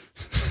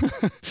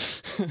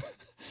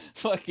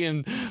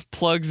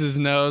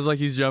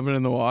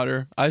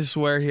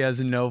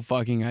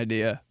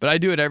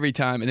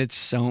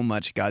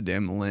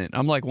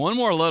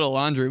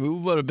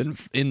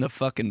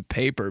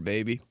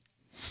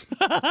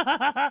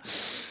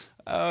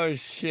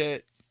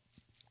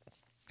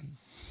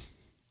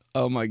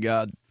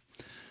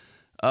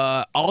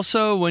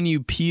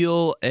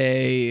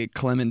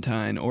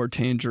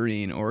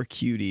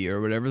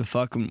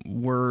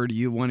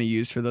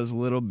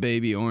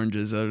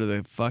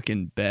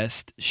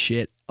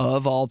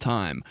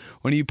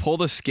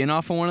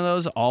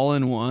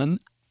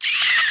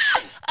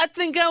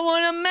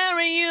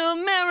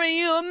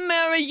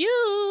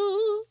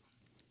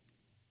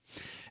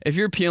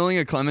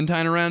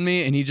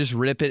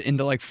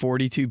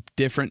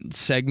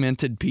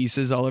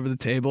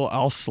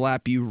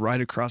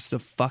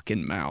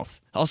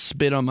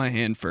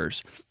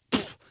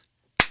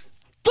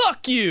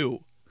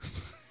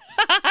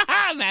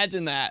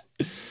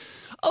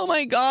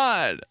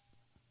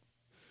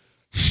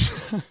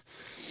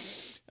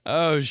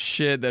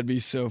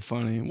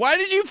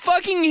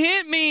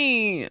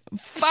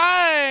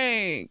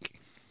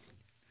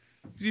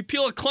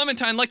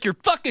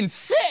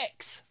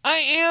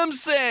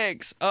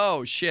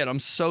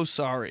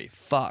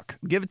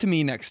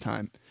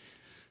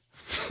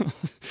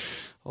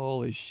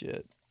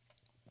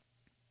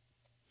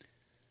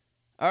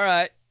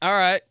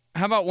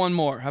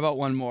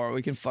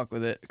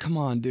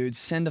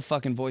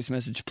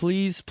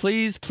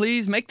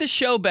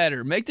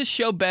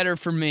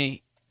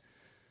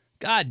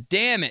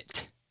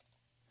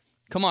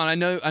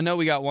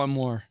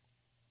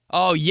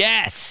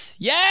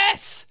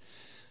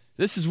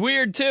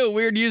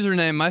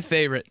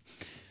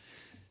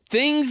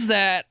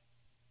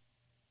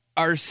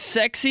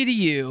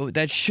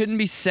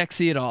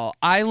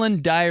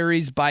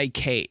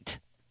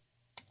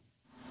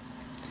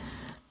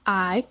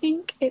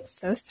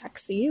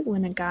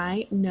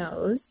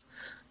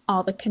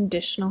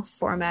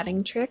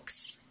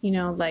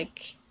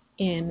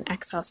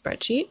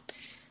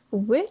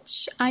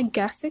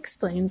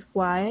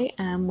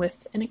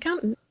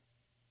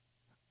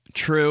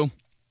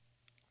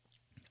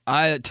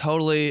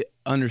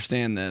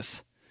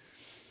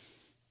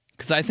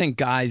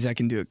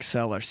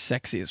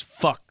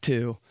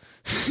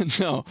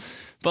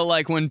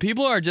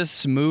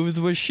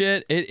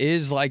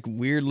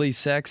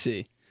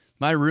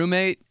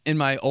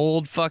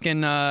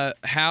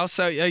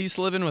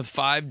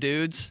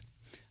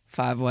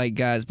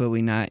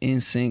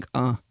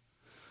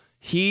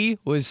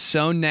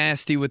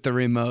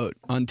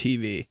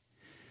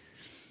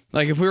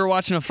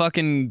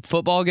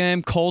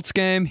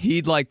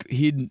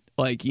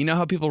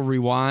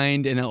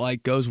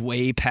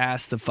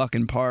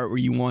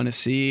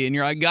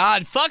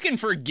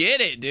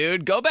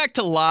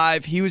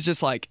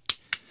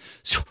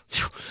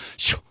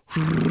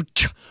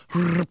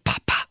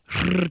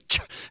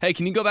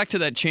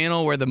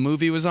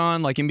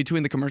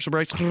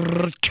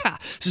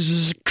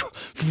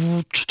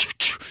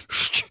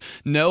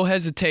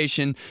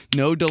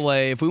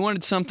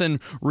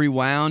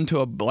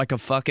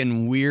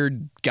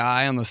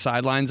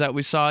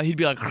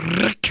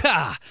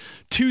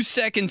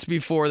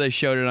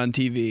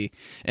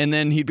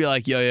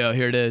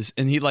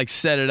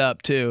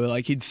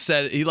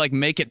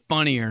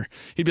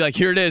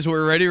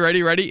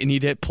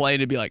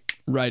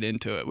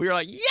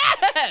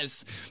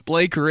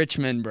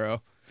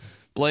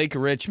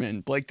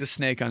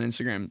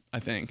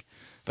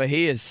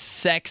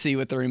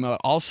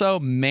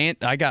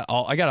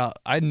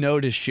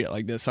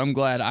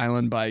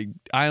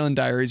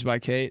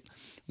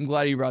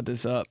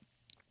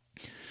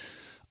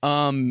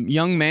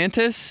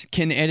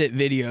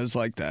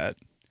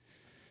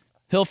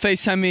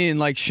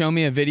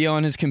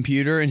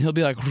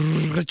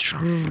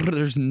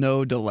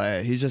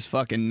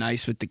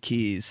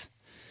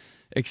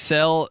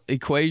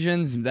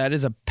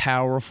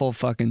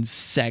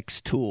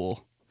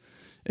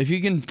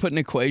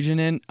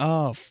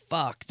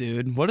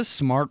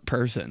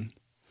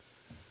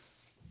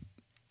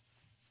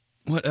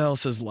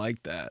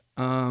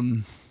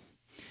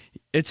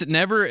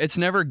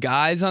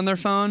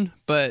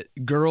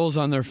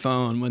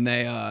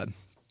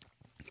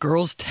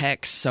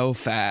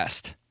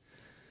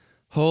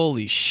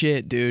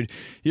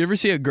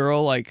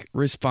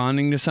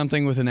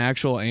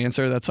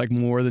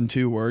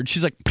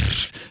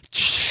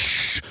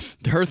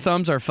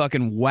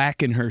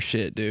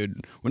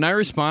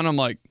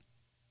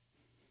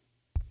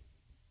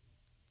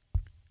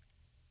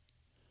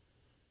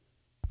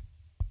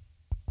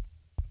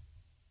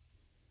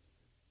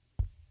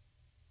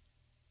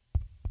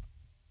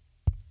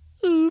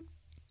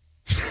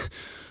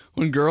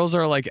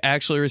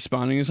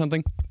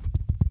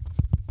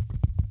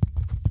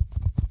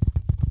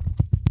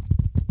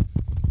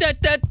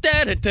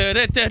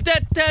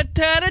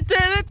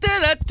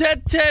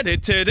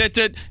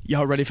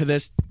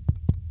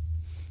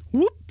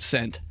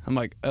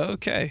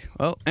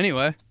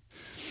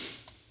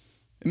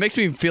 It makes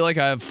me feel like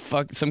I have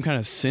some kind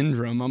of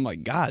syndrome. I'm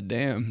like, God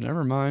damn,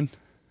 never mind.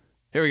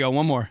 Here we go,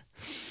 one more.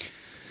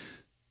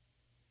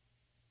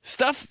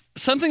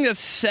 Something that's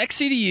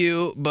sexy to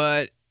you,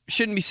 but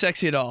shouldn't be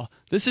sexy at all.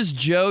 This is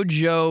Joe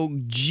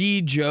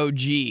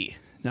G.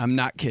 I'm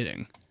not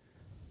kidding.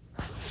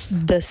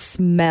 The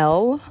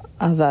smell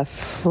of a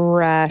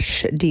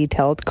fresh,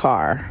 detailed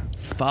car.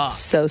 Fuck.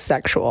 So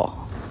sexual.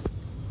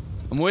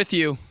 I'm with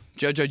you.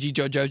 Yeah,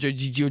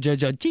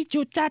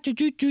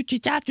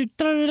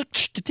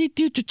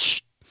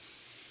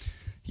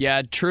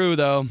 true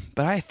though.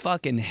 But I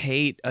fucking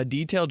hate a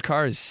detailed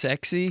car is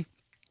sexy,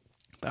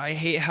 but I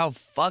hate how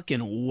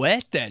fucking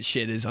wet that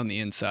shit is on the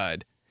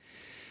inside.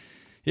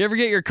 You ever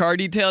get your car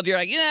detailed? You're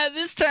like, yeah,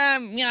 this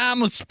time, I'm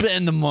gonna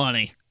spend the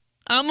money.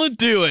 I'm gonna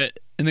do it.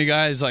 And the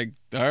guy's like,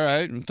 all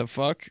right, what the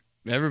fuck?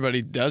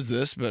 Everybody does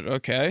this, but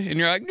okay. And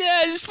you're like,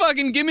 yeah, just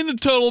fucking give me the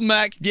total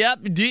Mac.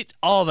 Yep,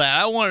 all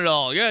that. I want it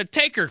all. Yeah,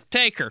 take her.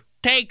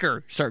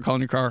 Start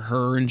calling your car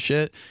her and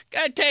shit.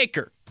 Gotta take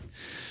her.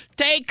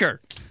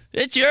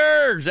 It's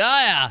yours. Oh,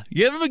 yeah.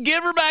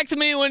 Give her back to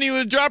me when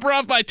you drop her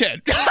off by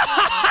 10.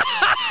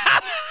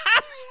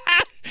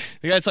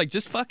 The guy's like,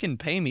 just fucking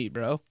pay me,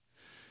 bro.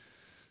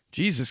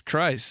 Jesus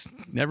Christ.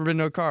 Never been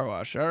to a car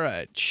wash. All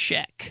right,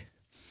 check.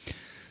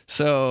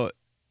 So,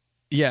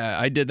 yeah,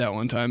 I did that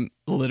one time,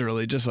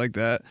 literally just like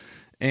that.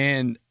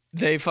 And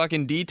they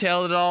fucking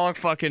detailed it all,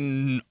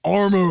 fucking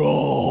armor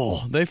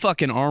all. They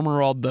fucking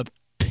armor all the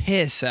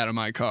piss out of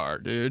my car,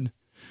 dude.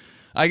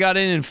 I got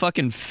in and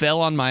fucking fell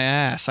on my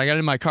ass. I got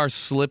in my car,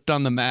 slipped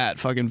on the mat,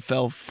 fucking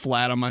fell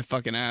flat on my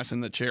fucking ass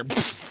in the chair.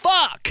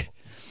 Fuck!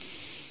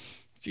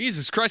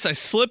 Jesus Christ, I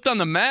slipped on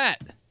the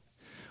mat.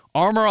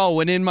 Armor All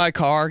went in my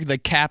car. The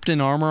Captain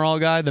Armor All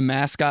guy, the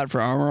mascot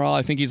for Armor All,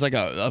 I think he's like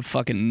a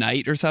fucking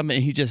knight or something.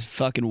 And he just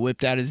fucking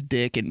whipped out his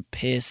dick and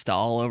pissed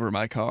all over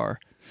my car.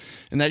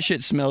 And that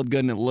shit smelled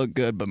good and it looked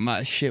good, but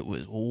my shit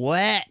was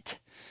wet.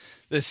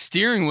 The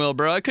steering wheel,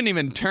 bro, I couldn't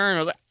even turn. I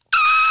was like,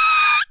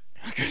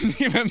 I couldn't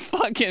even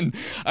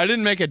I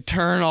didn't make a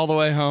turn all the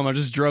way home. I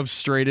just drove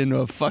straight into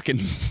a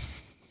fucking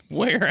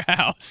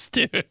warehouse,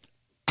 dude.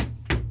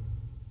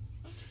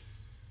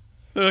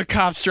 The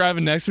cop's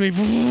driving next to me.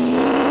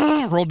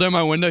 Rolled down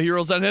my window. He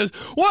rolls down his.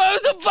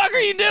 What the fuck are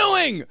you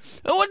doing?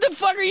 What the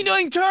fuck are you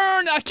doing?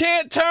 Turn. I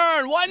can't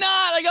turn. Why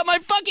not? I got my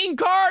fucking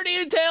car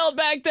detailed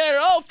back there.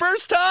 Oh,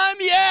 first time?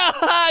 Yeah.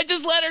 I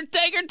just let her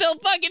take her till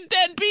fucking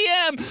 10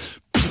 p.m.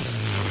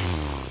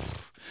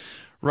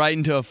 Right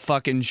into a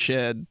fucking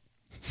shed.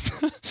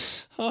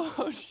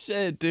 Oh,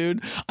 shit,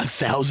 dude.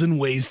 1,000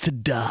 ways to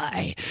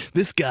die.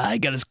 This guy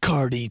got his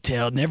car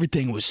detailed and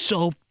everything was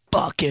so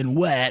fucking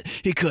wet,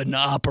 he couldn't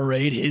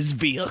operate his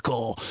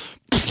vehicle.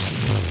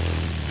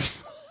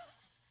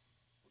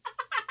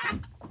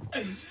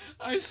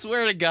 I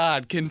swear to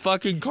God, can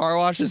fucking car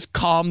washes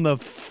calm the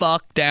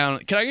fuck down?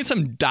 Can I get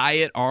some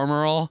Diet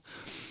Armor All?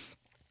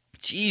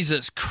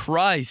 Jesus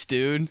Christ,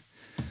 dude.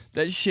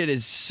 That shit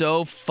is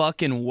so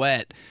fucking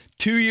wet.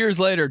 2 years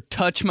later,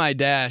 touch my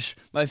dash.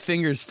 My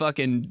finger's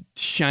fucking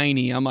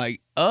shiny. I'm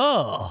like,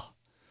 oh.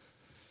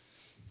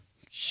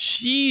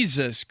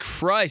 Jesus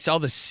Christ. All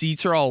the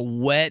seats are all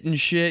wet and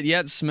shit.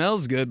 Yeah, it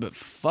smells good, but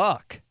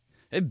fuck.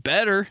 It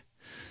better.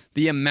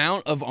 The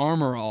amount of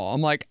Armor All.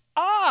 I'm like,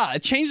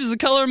 it changes the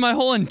color of my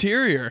whole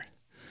interior.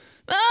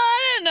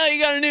 I didn't know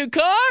you got a new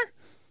car.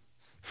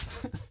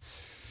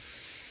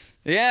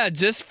 Yeah,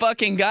 just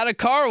fucking got a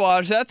car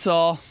wash, that's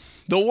all.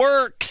 The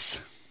works.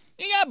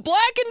 You got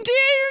black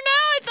interior now?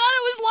 I thought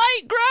it was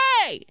light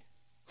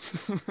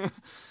gray.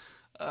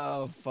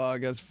 Oh, fuck,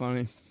 that's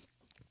funny.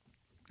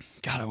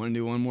 God, I want to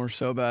do one more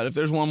so bad. If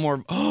there's one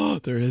more,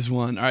 there is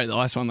one. All right, the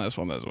last one.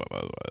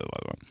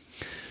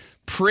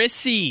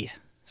 Prissy.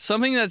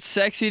 Something that's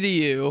sexy to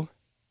you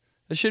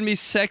that shouldn't be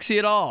sexy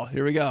at all.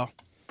 Here we go.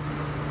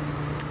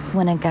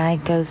 When a guy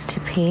goes to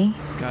pee.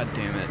 God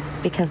damn it.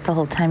 Because the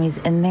whole time he's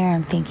in there,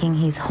 I'm thinking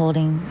he's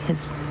holding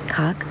his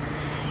cock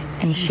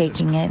and Jesus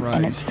shaking it, Christ.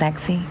 and it's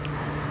sexy.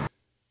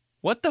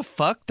 What the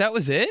fuck? That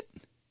was it?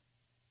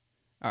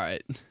 All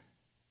right.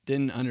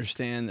 Didn't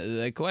understand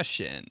the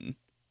question.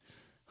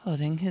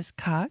 Holding his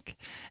cock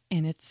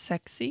and it's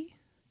sexy?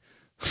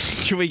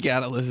 We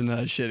gotta listen to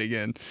that shit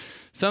again.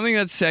 Something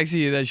that's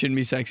sexy that shouldn't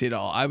be sexy at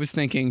all. I was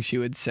thinking she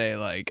would say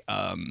like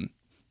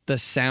the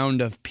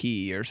sound of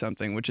pee or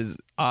something, which is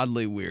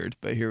oddly weird,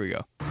 but here we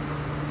go.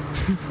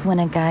 When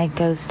a guy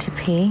goes to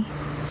pee.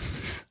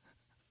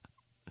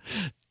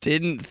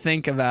 Didn't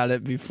think about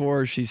it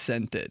before she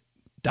sent it.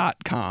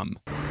 .com.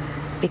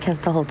 Because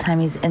the whole time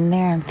he's in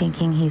there, I'm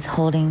thinking he's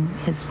holding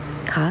his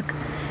cock.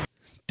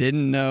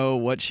 Didn't know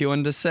what she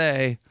wanted to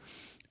say.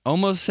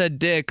 Almost said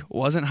dick,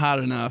 wasn't hot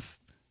enough.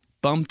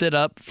 Bumped it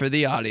up for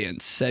the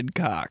audience, said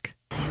cock.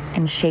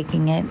 And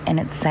shaking it, and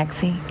it's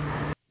sexy.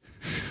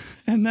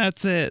 And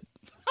that's it.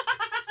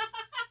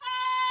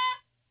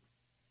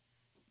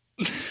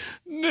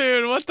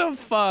 Dude, what the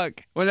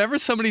fuck? Whenever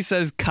somebody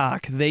says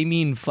cock, they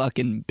mean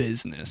fucking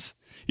business.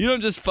 You don't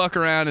just fuck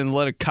around and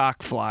let a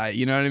cock fly,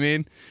 you know what I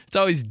mean? It's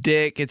always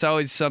dick, it's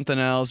always something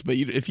else, but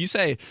if you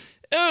say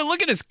oh,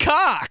 look at his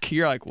cock.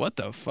 You're like, what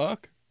the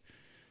fuck?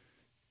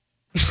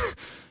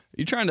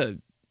 You trying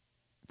to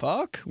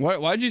fuck?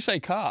 Why'd you say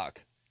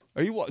cock?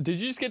 Did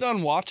you just get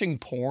done watching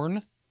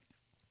porn?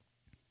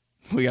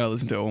 We gotta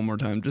listen to it one more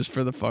time just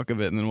for the fuck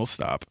of it, and then we'll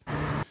stop.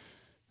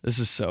 This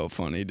is so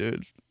funny,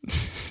 dude.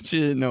 She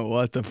didn't know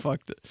what the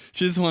fuck.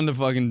 She just wanted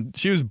to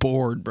she was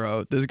bored,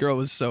 bro. This girl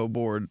was so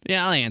bored.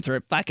 Yeah, I'll answer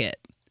it. Fuck it.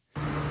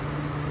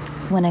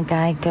 When a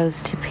guy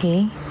goes to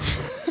pee.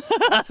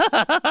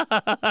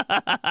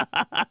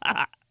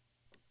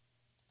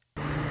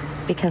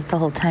 Because the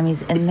whole time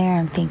he's in there,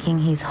 I'm thinking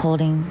he's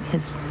holding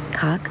his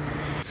cock.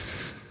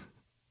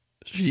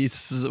 She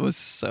was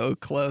so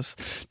close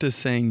to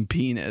saying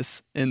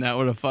penis, and that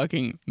would have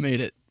fucking made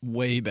it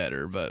way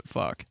better, but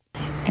fuck.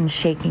 And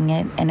shaking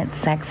it, and it's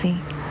sexy.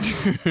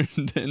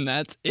 And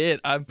that's it.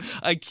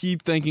 I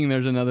keep thinking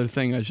there's another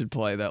thing I should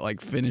play that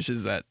like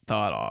finishes that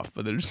thought off,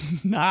 but there's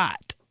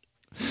not.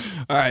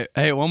 All right.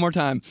 Hey, one more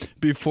time.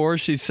 Before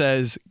she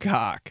says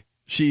cock,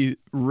 she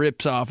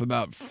rips off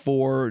about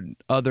 4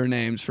 other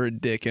names for a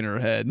dick in her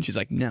head, and she's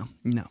like, no,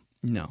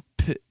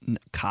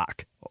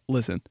 cock.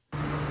 Listen.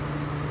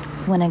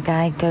 When a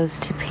guy goes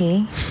to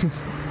pee.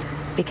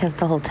 Because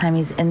the whole time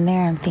he's in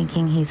there, I'm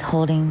thinking he's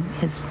holding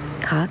his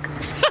cock.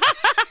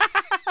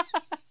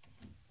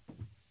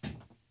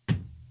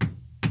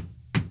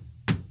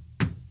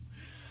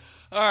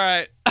 All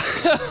right.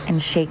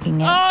 And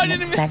shaking it,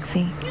 and it's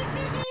sexy.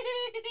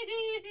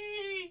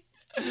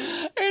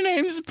 Her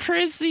name's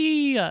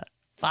Prissy.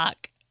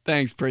 Fuck.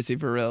 Thanks, Prissy,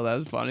 for real. That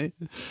was funny.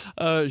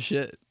 Oh,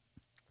 shit.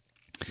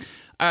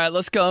 All right,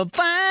 let's go.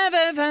 Viral.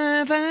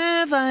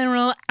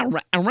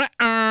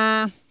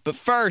 But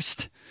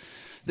first,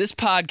 this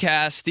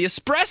podcast, the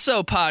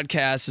Espresso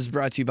Podcast, is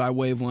brought to you by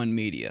Wave One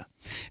Media.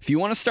 If you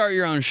want to start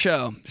your own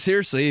show,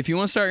 seriously, if you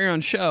want to start your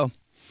own show,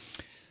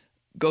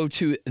 go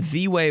to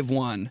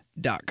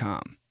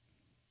thewave1.com.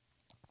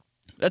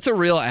 That's a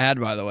real ad,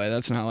 by the way.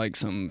 That's not like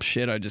some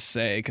shit I just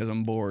say because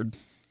I'm bored.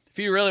 If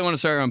you really want to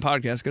start your own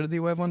podcast, go to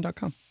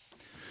thewave1.com.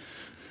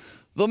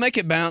 They'll make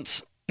it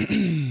bounce. All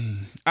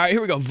right,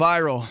 here we go.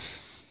 Viral.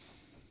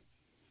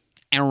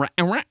 I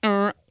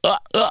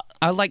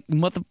like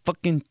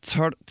motherfucking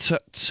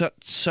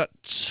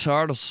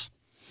turtles.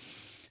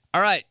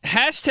 All right,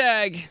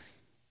 hashtag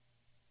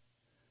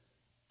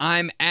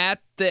I'm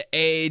at the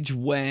age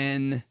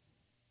when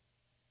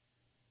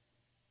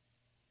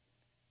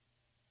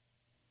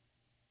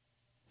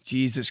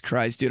Jesus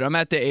Christ, dude. I'm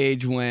at the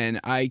age when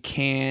I'm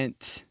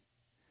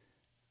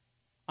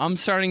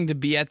starting to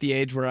be at the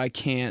age where I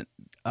can't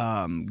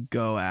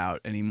go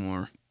out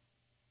anymore.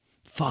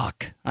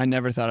 Fuck. I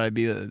never thought I'd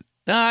be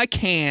I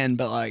can,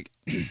 but like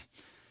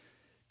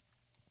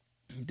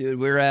dude,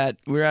 we were at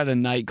a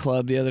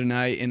nightclub the other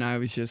night and I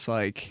was just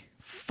like,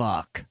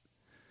 fuck.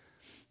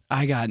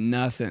 I got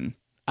nothing.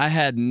 I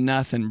had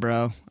nothing,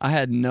 bro.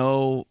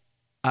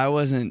 I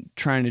wasn't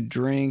trying to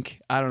drink.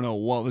 I don't know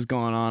what was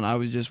going on. I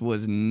was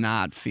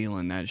not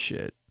feeling that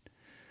shit.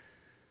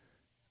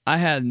 I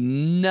had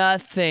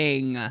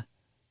nothing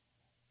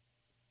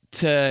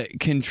to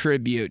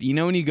contribute. You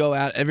know, when you go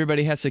out,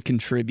 everybody has to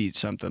contribute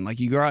something. Like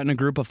you go out in a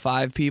group of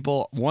 5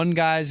 people, one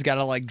guy's got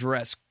to like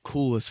dress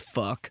cool as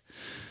fuck.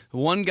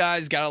 One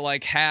guy's got to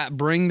like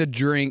bring the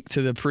drink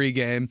to the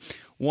pregame.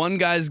 One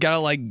guy's got to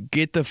like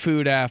get the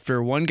food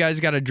after. One guy's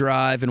got to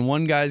drive, and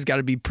one guy's got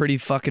to be pretty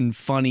fucking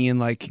funny and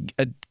like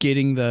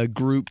getting the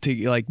group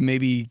to like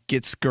maybe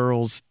gets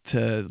girls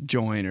to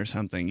join or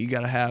something. It's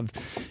got to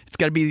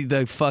be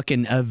the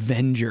fucking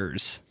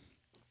Avengers.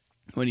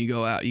 When you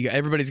go out,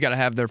 everybody's got to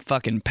have their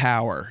fucking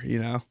power, you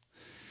know?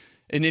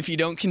 And if you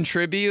don't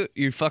contribute,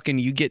 you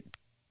get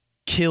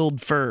killed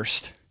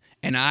first.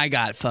 And I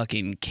got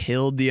fucking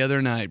killed the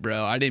other night,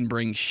 bro. I didn't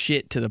bring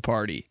shit to the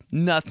party.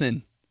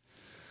 Nothing.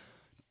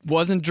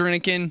 Wasn't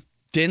drinking.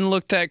 Didn't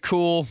look that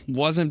cool.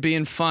 Wasn't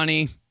being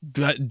funny.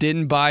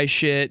 Didn't buy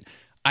shit.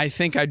 I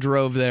think I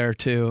drove there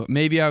too.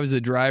 Maybe I was the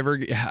driver.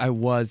 I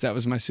was. That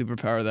was my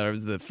superpower, that I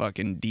was the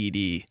fucking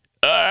DD.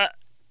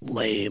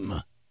 Lame.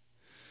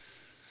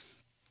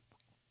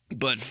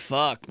 But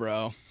fuck,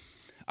 bro.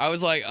 I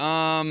was like,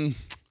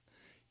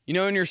 you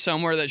know when you're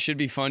somewhere that should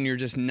be fun, you're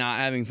just not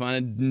having fun?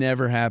 It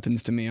never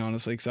happens to me,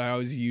 honestly, because I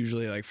always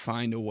usually like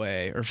find a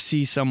way or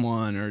see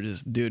someone or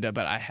just do that,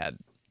 but I had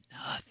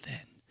nothing.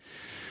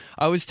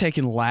 I was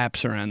taking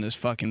laps around this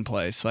fucking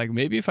place. Like I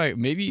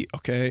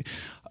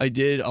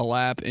did a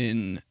lap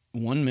in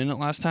 1 minute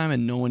last time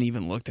and no one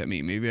even looked at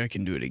me. Maybe I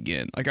can do it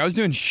again. Like I was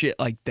doing shit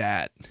like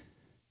that.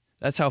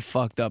 That's how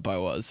fucked up I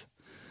was.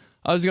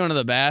 I was going to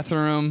the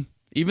bathroom.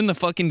 Even the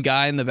fucking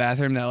guy in the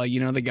bathroom that, like,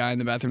 you know, the guy in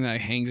the bathroom that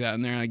hangs out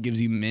in there and like,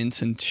 gives you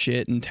mints and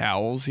shit and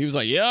towels. He was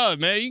like, yo,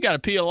 man, you got to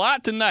pee a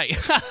lot tonight.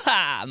 Ha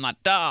ha, my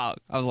dog.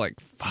 I was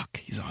like, fuck,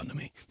 he's on to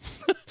me.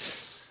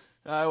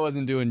 I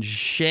wasn't doing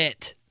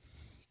shit.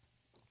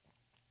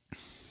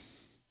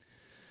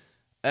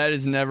 That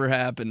has never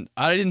happened.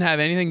 I didn't have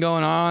anything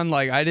going on.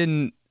 Like, I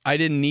didn't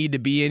need to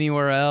be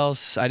anywhere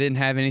else. I didn't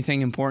have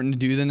anything important to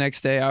do the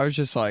next day. I was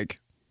just like,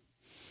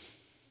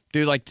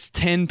 dude, like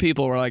 10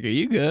 people were like, are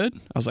you good?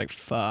 I was like,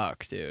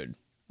 fuck, dude.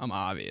 I'm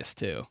obvious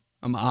too.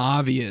 I'm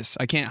obvious.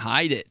 I can't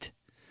hide it.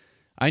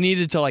 I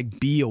needed to like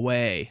be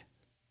away,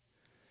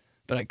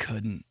 but I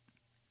couldn't.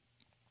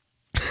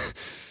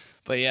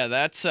 But yeah,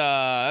 that's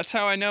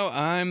how I know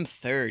I'm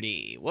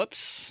 30.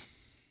 Whoops.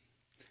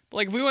 But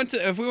like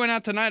if we went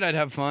out tonight, I'd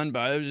have fun,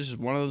 but it was just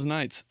one of those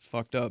nights.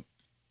 Fucked up.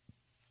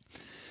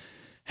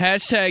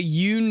 Hashtag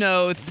you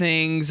know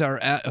things are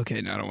at...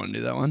 Okay, no, I don't want to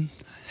do that one.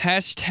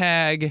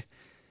 Hashtag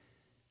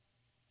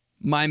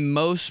my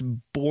most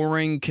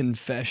boring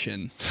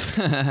confession.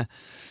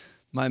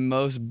 My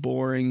most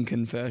boring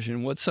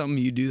confession. What's something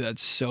you do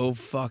that's so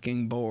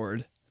fucking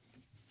bored?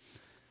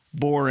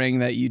 Boring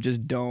that you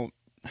just don't...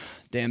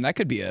 Damn, that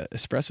could be a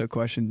espresso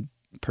question.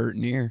 Pert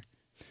near.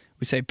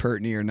 We say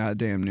pert near, not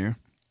damn near.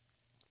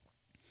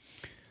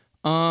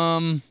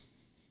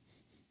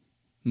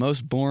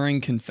 Most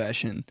boring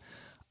confession.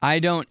 I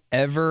don't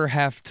ever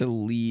have to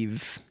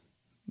leave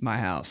my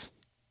house.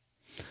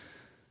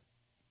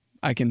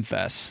 I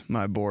confess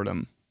my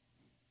boredom.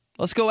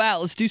 Let's go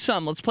out. Let's do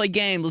something. Let's play a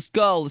game. Let's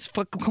go.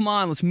 Come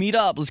on. Let's meet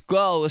up. Let's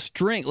go. Let's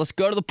drink. Let's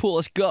go to the pool.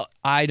 Let's go.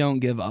 I don't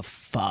give a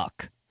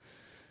fuck.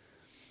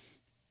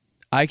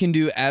 I can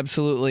do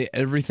absolutely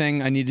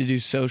everything I need to do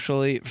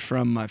socially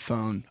from my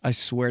phone. I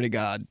swear to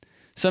God.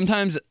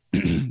 Sometimes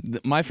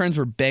my friends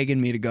were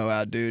begging me to go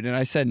out, dude, and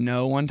I said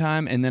no one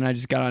time, and then I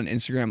just got on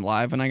Instagram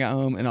Live when I got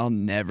home, and I'll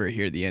never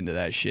hear the end of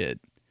that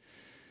shit.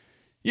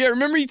 Yeah,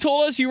 remember you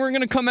told us you weren't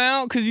going to come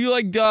out because you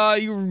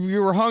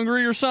you were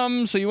hungry or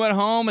something, so you went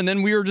home, and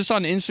then we were just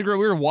on Instagram.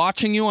 We were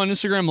watching you on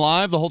Instagram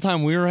Live the whole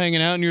time we were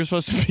hanging out, and you were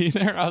supposed to be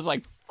there. I was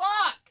like,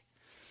 fuck!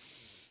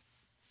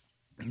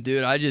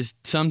 Dude,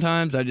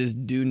 sometimes I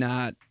just do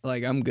not,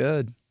 I'm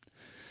good.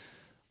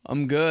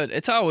 I'm good.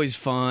 It's always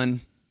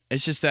fun.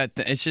 It's just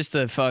it's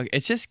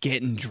just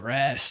getting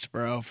dressed,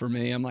 bro, for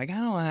me. I'm like, I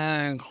don't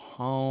have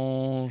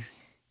clothes.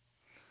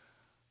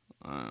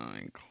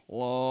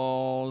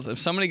 Clothes. If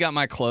somebody got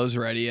my clothes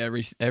ready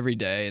every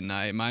day and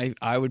night,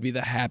 I would be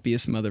the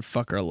happiest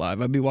motherfucker alive.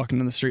 I'd be walking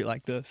down the street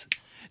like this.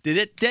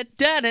 Zippity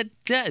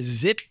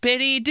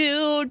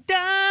doo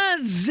da,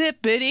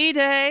 zippity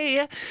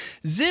day,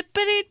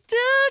 zippity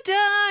doo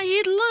da,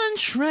 eat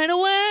lunch right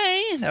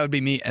away. That would be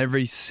me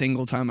every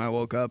single time I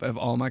woke up if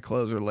all my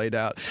clothes are laid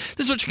out. This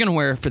is what you're gonna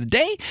wear for the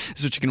day. This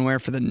is what you're gonna wear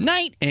for the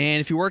night. And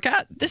if you work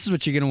out, this is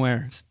what you're gonna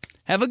wear.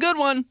 Have a good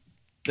one.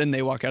 Then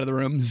they walk out of the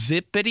room.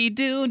 Zippity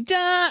doo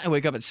da. I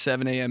wake up at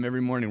 7 a.m.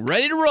 every morning,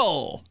 ready to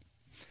roll.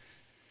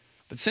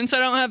 But since I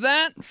don't have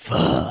that,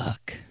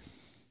 fuck.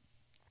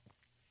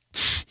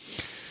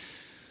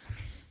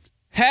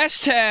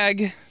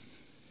 Hashtag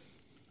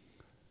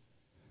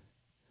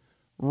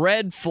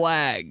red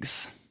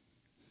flags.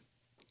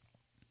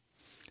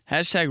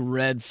 Hashtag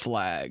red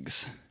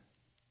flags.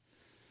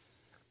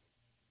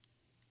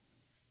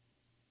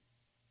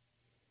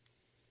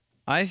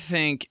 I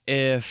think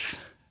if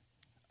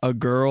a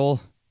girl's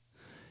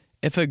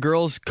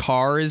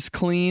car is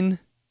clean,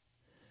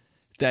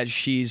 that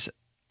she's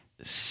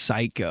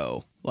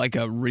psycho, like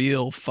a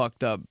real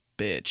fucked up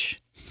bitch.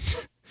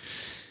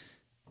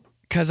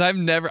 Cause I've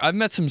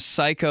met some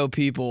psycho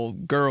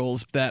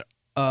girls that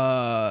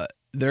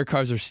their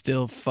cars are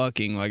still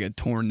fucking like a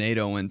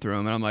tornado went through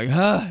them, and I'm like,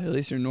 at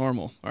least you're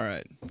normal. All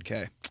right,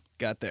 okay,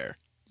 got there.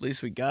 At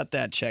least we got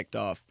that checked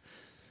off.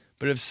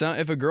 But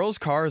if a girl's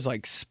car is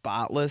like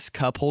spotless,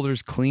 cup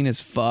holders clean as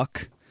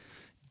fuck,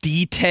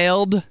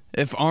 detailed,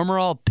 if Armor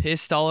All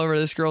pissed all over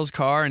this girl's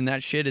car and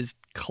that shit is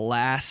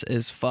class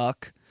as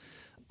fuck,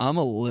 I'm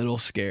a little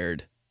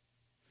scared.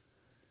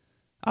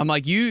 I'm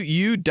like,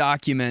 you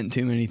document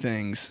too many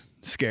things,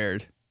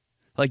 scared.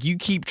 Like, you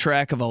keep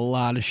track of a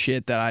lot of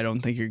shit that I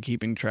don't think you're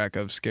keeping track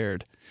of,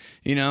 scared.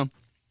 You know?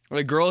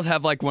 Like, girls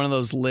have like one of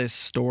those lists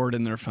stored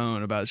in their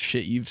phone about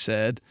shit you've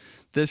said.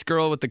 This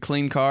girl with the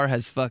clean car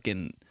has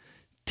fucking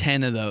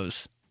 10 of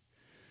those.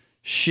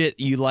 Shit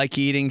you like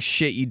eating,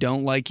 shit you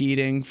don't like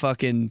eating,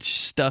 fucking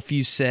stuff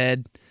you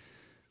said,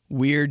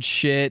 weird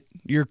shit,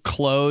 your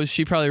clothes.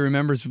 She probably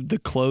remembers the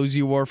clothes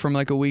you wore from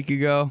like a week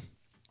ago.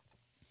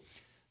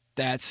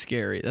 That's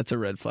scary. That's a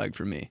red flag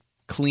for me.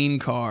 Clean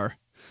car.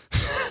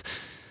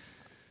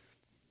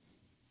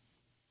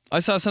 I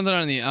saw something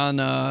on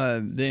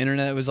the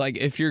internet. It was like,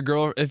 if your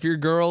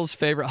girl's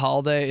favorite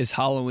holiday is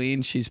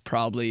Halloween, she's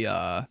probably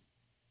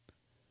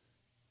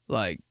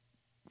like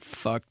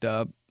fucked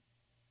up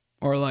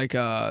or like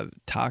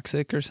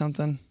toxic or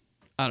something.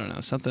 I don't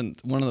know,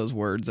 one of those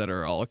words that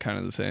are all kind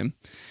of the same.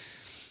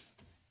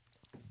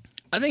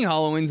 I think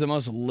Halloween's the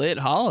most lit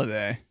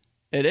holiday.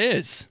 It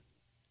is.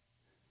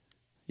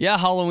 Yeah,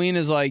 Halloween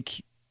is like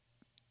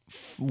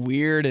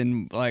weird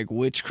and like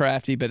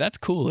witchcrafty, but that's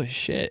cool as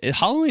shit.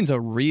 Halloween's a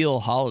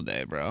real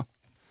holiday, bro.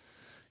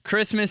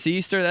 Christmas,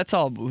 Easter, that's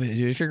all. Dude,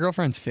 if your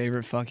girlfriend's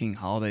favorite fucking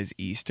holiday is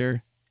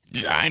Easter,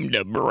 time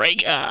to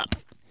break up.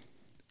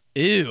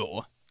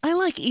 Ew. I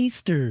like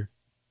Easter.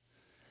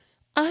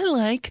 I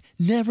like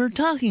never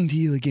talking to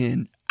you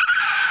again.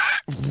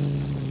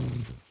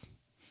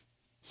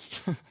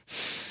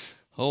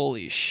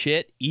 Holy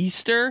shit,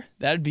 Easter?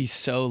 That'd be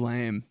so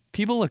lame.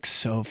 People look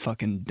so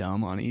fucking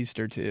dumb on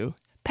Easter, too.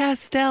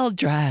 pastel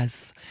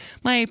dress,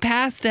 my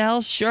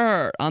pastel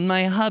shirt on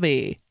my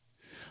hubby.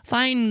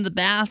 Find the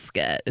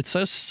basket. It's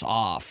so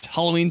soft.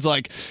 Halloween's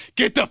like,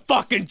 get the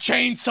fucking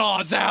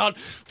chainsaws out.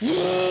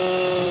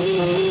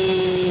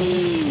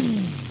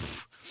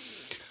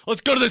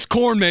 Let's go to this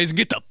corn maze and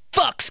get the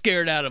fuck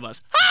scared out of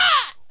us.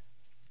 Ah!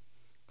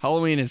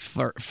 Halloween is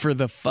for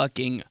the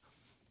fucking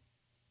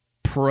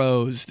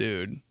pros,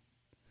 dude.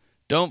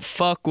 Don't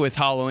fuck with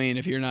Halloween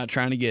if you're not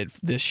trying to get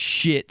this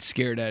shit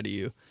scared out of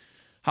you.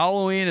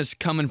 Halloween is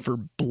coming for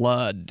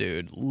blood,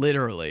 dude.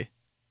 Literally.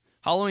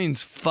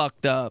 Halloween's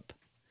fucked up.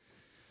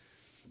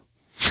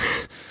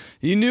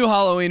 You knew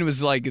Halloween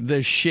was like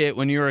the shit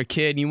when you were a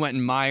kid and you went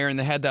in Meijer and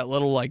they had that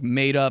little like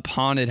made up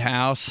haunted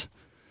house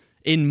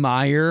in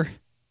Meijer,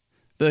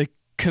 the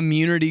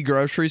community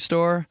grocery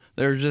store.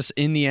 There's just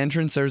in the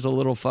entrance, there's a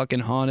little fucking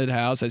haunted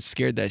house that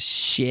scared the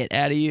shit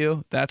out of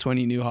you. That's when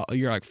you knew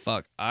you're like,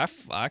 fuck, I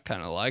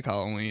kind of like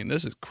Halloween.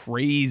 This is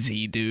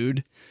crazy,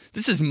 dude.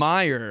 This is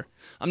Meijer.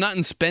 I'm not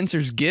in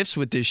Spencer's Gifts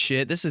with this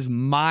shit. This is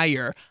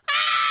Meijer.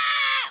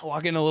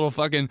 Walk in a little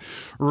fucking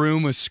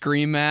room with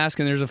scream mask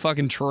and there's a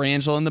fucking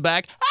tarantula in the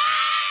back. Ah!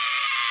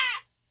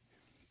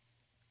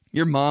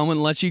 Your mom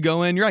wouldn't let you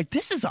go in. You're like,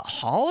 this is a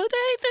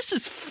holiday? This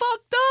is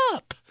fucked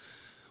up.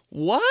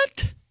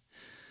 What?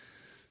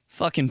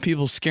 Fucking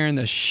people scaring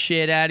the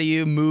shit out of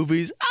you.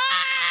 Movies.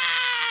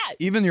 Ah!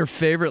 Even your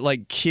favorite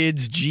like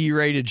kids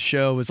G-rated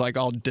show was like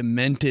all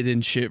demented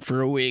and shit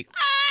for a week.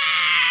 Ah!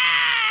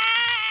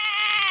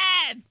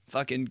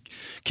 Fucking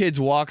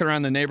kids walking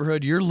around the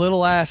neighborhood. Your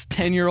little ass,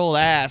 10-year-old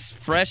ass,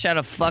 fresh out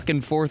of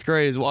fucking 4th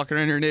grade, is walking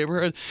around your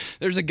neighborhood.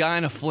 There's a guy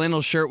in a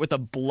flannel shirt with a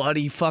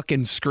bloody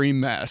fucking scream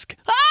mask.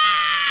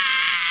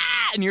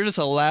 Ah! And you're just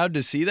allowed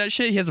to see that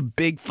shit. He has a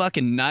big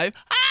fucking knife.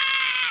 Ah!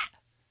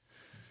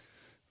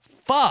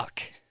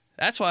 Fuck.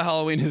 That's why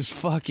Halloween is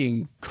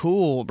fucking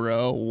cool,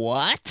 bro.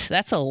 What?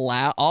 That's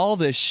allowed. All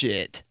this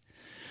shit.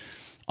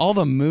 All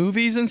the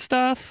movies and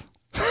stuff.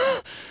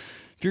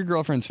 If your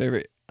girlfriend's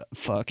favorite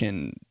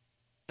fucking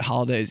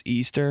holidays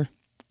Easter,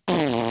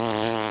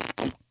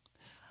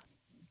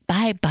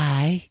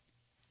 bye-bye.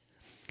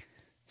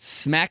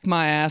 Smacked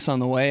my ass on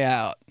the way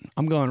out.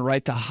 I'm going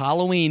right to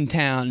Halloween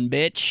Town,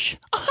 bitch.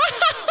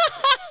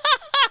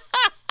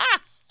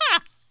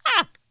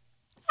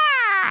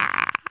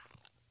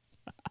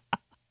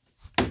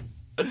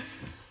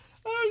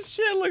 Oh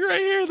shit, look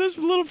right here. This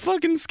little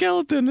fucking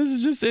skeleton. This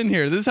is just in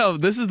here. This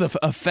is the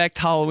effect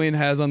Halloween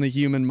has on the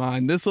human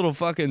mind. This little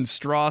fucking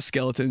straw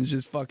skeleton is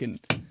just fucking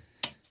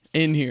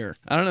in here.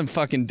 I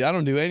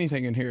don't do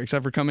anything in here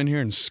except for come in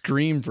here and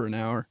scream for an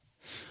hour.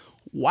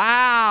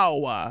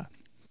 Wow.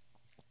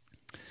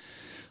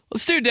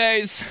 Let's do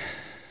days.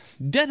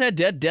 Days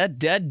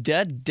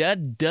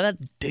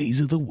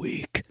of the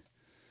week.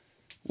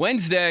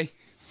 Wednesday.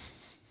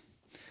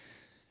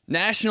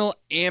 National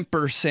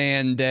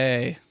Ampersand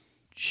Day.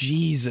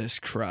 Jesus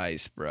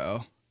Christ,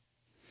 bro.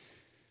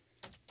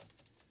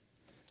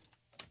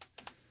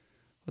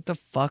 What the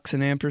fuck's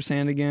an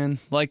ampersand again?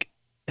 Like,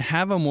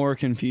 have a more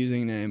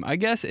confusing name. I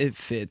guess it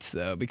fits,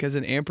 though, because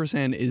an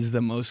ampersand is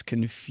the most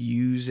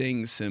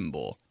confusing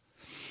symbol.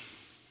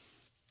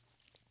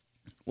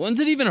 When's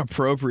it even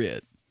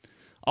appropriate?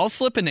 I'll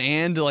slip an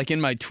and, like,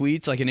 in my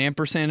tweets, like an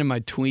ampersand in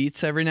my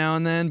tweets every now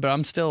and then, but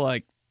I'm still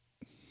like,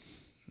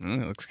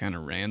 it looks kind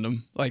of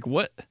random. Like,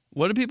 what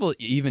do people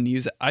even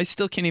use? I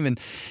still can't even.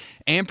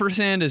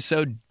 Ampersand is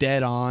so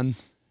dead on.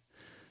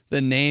 The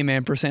name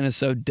ampersand is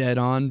so dead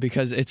on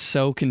because it's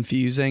so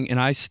confusing, and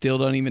I still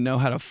don't even know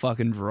how to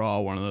fucking draw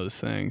one of those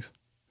things.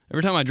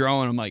 Every time I draw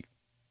one, I'm like,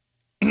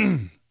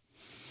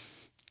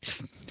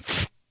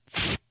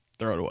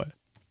 throw it away.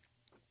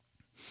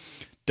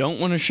 Don't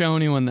want to show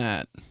anyone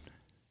that.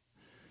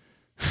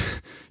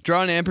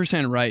 Draw an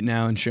ampersand right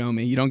now and show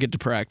me. You don't get to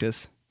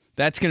practice.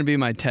 That's going to be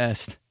my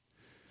test.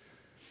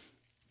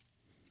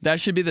 That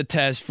should be the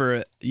test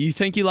for, you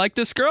think you like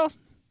this girl?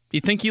 You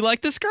think you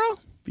like this girl?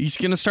 You just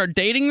going to start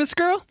dating this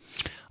girl?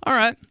 All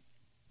right.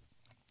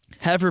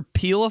 Have her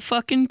peel a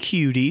fucking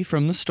cutie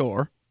from the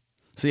store.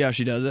 See how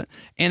she does it.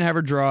 And have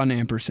her draw an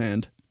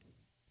ampersand.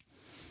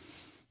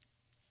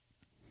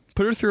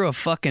 Put her through a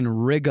fucking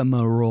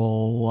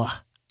rigmarole.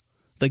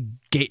 The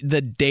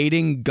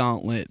dating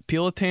gauntlet.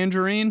 Peel a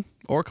tangerine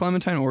or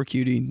clementine or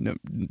cutie. No,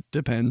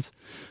 depends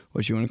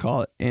what you want to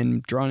call it.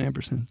 And draw an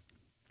ampersand.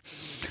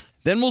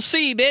 Then we'll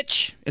see,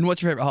 bitch. And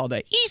what's your favorite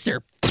holiday?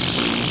 Easter.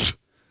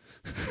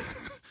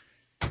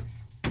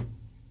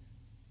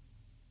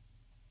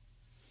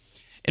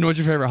 And what's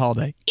your favorite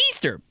holiday?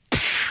 Easter.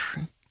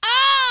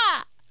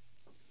 Ah!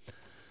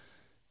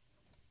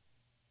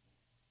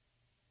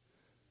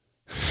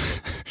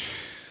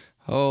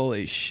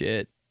 Holy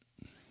shit.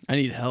 I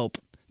need help.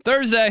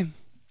 Thursday.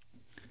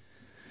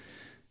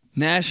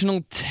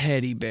 National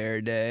Teddy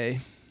Bear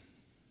Day.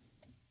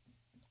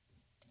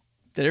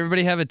 Did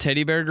everybody have a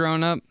teddy bear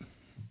growing up?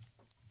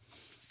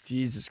 If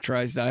Jesus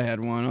Christ, I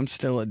had one. I'm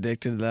still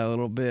addicted to that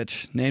little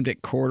bitch. Named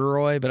it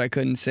Corduroy, but I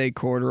couldn't say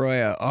corduroy.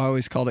 I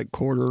always called it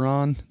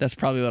Corduron. That's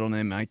probably what I'll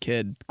name my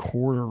kid.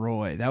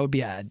 Corduroy. That would be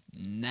a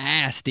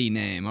nasty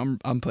name.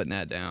 I'm putting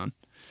that down.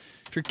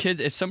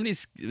 If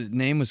somebody's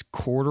name was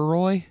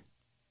Corduroy,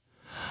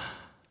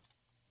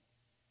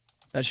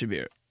 that should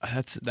be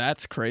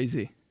that's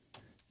crazy.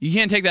 You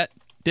can't take that.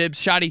 Dibs,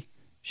 shoddy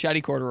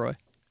Corduroy.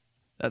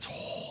 That's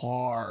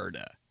hard.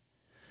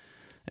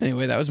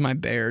 Anyway, that was my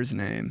bear's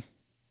name.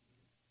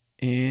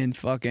 And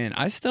fucking,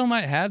 I still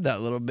might have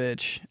that little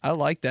bitch. I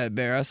like that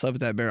bear. I slept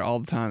with that bear all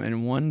the time.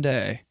 And one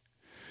day,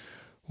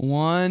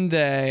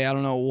 I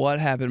don't know what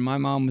happened. My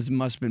mom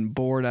must have been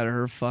bored out of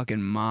her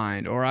fucking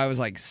mind. Or I was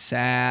like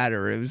sad,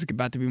 or it was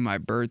about to be my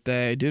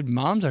birthday. Dude,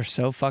 moms are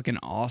so fucking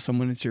awesome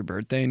when it's your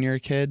birthday and you're a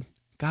kid.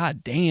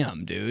 God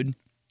damn, dude.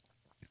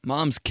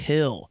 Moms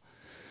kill.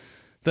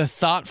 The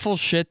thoughtful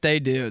shit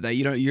they do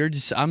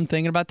that I'm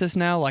thinking about this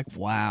now like,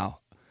 wow.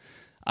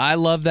 I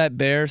love that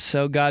bear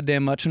so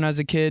goddamn much when I was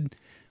a kid.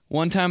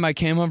 One time I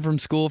came home from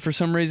school for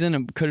some reason.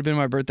 It could have been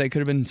my birthday,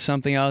 could have been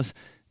something else.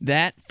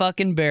 That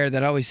fucking bear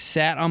that always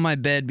sat on my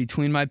bed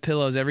between my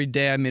pillows every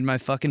day. I made my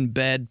fucking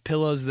bed,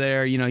 pillows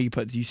there. You know, you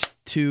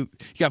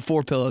got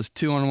 4 pillows,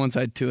 2 on one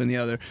side, 2 on the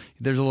other.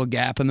 There's a little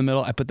gap in the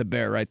middle. I put the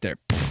bear right there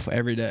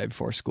every day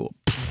before school.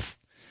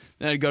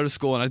 Then I'd go to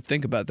school and I'd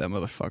think about that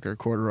motherfucker,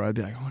 Corduroy. I'd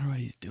be like, I wonder what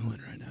he's doing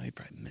right now. He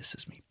probably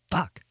misses me.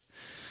 Fuck.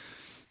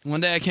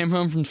 One day I came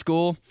home from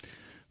school.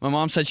 My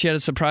mom said she had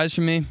a surprise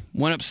for me.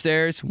 Went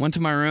upstairs, went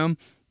to my room.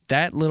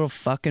 That little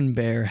fucking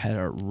bear had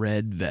a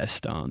red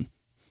vest on.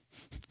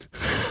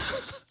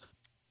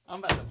 I'm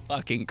about to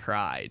fucking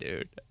cry,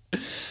 dude.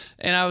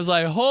 And I was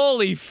like,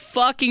 holy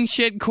fucking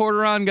shit,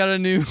 Corduron got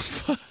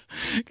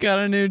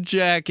a new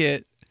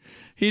jacket.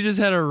 He just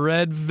had a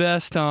red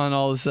vest on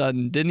all of a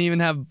sudden. Didn't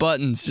even have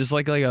buttons, just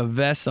like a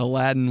vest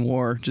Aladdin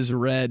wore. Just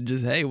red,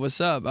 just, hey,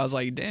 what's up? I was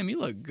like, damn, you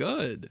look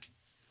good.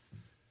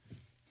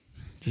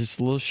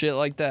 Just little shit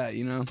like that,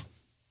 you know?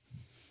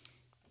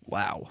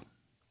 Wow.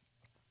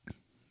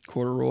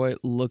 Corduroy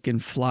looking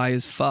fly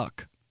as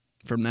fuck.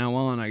 From now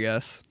on, I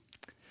guess.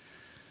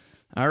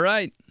 All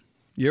right.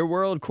 Your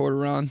world,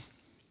 Corduron.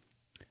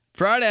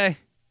 Friday.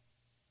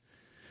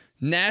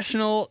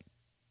 National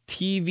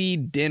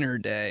TV Dinner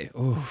Day.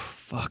 Oh,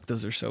 fuck.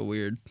 Those are so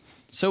weird.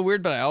 So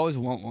weird, but I always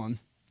want one.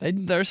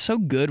 They're so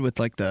good with,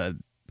 like, the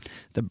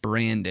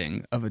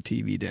branding of a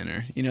TV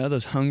dinner. You know,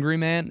 those Hungry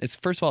Man?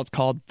 First of all, it's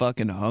called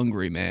fucking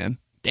Hungry Man.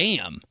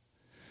 Damn.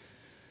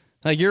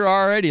 Like, you're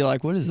already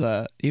like, what is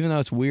that? Even though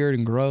it's weird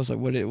and gross, like,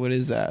 what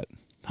is that?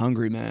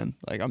 Hungry Man.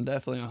 Like, I'm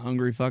definitely a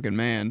hungry fucking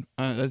man.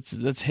 That's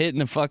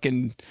hitting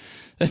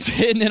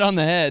it on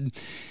the head.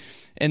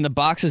 And the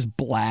box is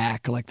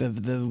black. Like,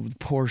 the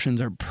portions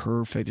are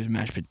perfect. There's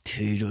mashed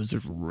potatoes,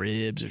 there's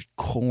ribs, there's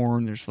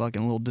corn, there's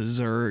fucking little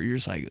dessert. You're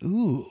just like,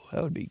 ooh,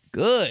 that would be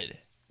good.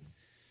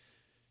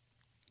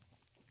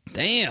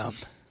 Damn.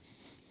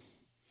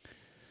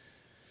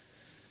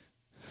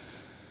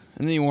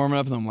 And then you warm it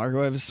up in the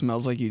microwave. It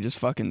smells like you just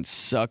fucking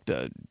sucked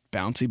a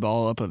bouncy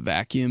ball up a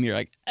vacuum. You're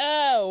like,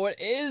 oh, what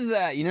is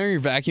that? You know your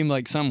vacuum,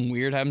 like something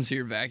weird happens to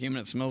your vacuum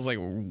and it smells like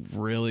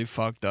really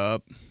fucked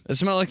up. It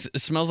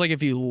smells like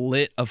if you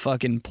lit a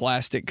fucking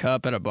plastic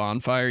cup at a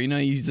bonfire. You know,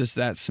 you just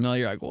that smell.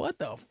 You're like, what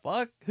the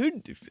fuck?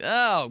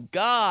 Oh,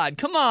 God,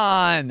 come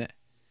on.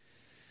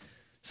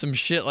 Some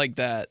shit like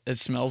that. It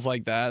smells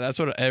like that. That's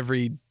what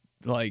every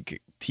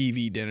like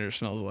TV dinner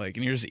smells like,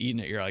 and you're just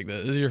eating it. You're like,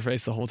 this is your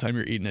face the whole time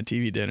you're eating a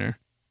TV dinner.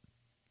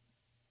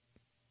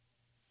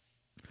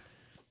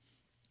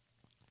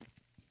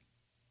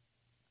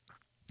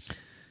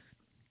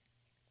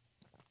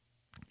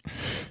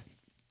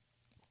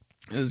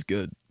 It was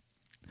good.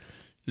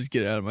 Just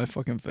get it out of my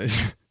fucking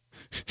face.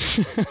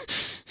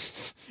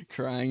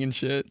 Crying and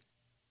shit.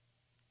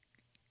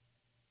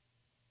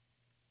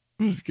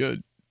 It was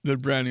good. The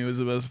brownie was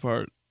the best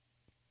part.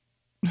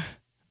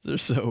 They're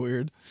so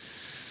weird.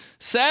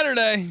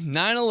 Saturday,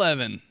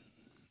 9/11.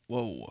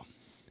 Whoa.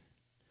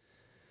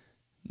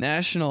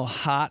 National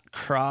Hot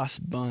Cross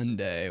Bun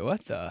Day.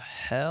 What the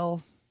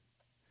hell?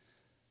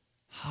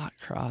 Hot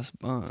cross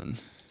bun.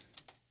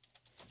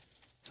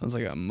 Sounds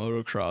like a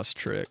motocross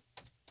trick.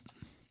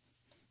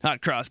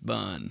 Hot cross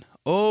bun.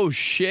 Oh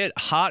shit,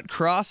 hot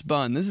cross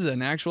bun. This is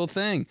an actual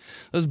thing.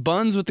 Those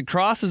buns with the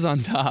crosses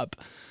on top.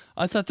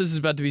 I thought this was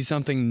about to be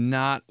something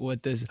not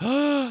what this.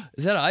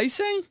 Is that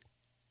icing?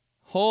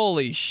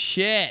 Holy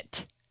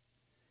shit.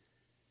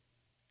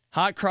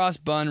 Hot cross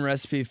bun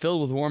recipe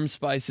filled with warm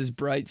spices,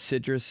 bright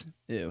citrus.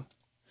 Ew.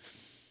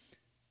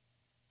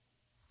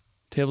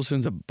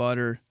 Tablespoons of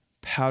butter,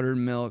 powdered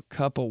milk,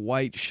 cup of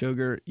white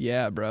sugar.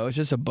 Yeah, bro. It's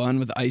just a bun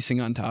with icing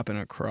on top and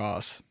a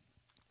cross.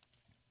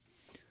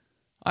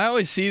 I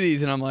always see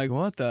these and I'm like,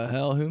 what the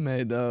hell? Who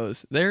made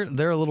those? They're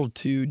a little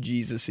too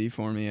Jesus-y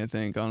for me, I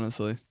think,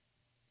 honestly.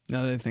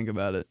 Now that I think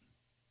about it.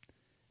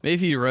 Maybe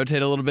if you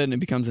rotate a little bit and it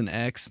becomes an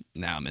X,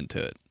 now I'm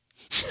into it.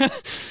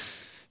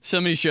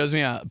 Somebody shows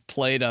me a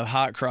plate of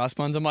hot cross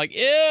buns. I'm like,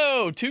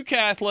 ew, too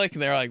Catholic.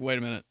 And they're like, wait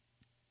a minute.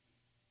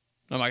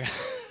 I'm like,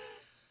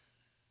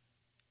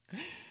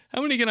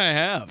 How many can I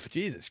have?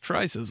 Jesus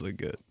Christ, those look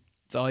good.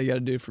 That's all you got to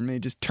do for me.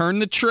 Just turn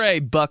the tray,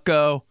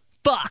 bucko.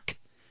 Fuck.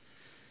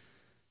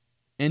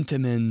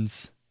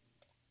 Entenmann's.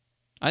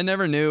 I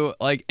never knew,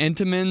 like,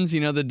 Entenmann's, you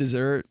know, the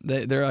dessert,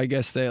 they're, I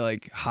guess, they,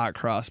 like, hot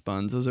cross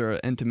buns. Those are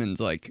Entenmann's,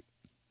 like,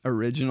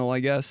 original, I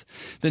guess.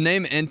 The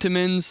name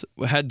Entenmann's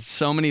had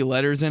so many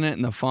letters in it,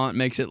 and the font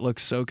makes it look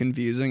so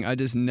confusing. I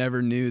just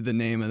never knew the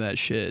name of that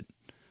shit.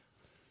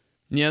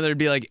 You know, there'd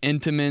be, like,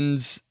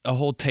 Entenmann's, a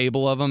whole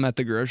table of them at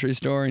the grocery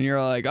store, and you're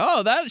like,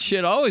 oh, that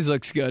shit always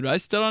looks good. But I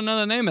still don't know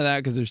the name of that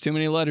because there's too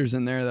many letters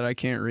in there that I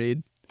can't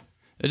read.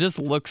 It just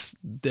looks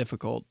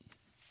difficult.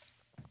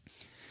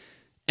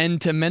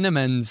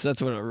 Entenmann's,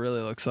 that's what it really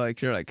looks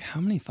like. You're like,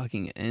 how many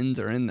fucking N's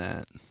are in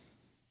that?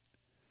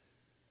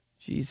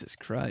 Jesus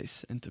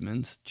Christ,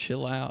 Entenmann's,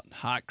 chill out.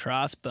 Hot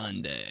cross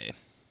bun day.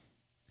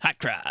 Hot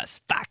cross,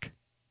 fuck.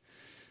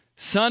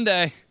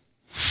 Sunday.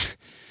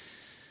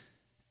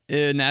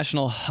 Ew,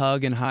 National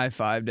Hug and High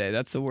Five Day.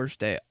 That's the worst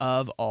day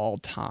of all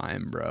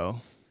time,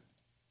 bro.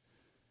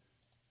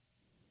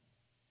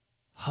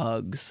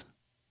 Hugs.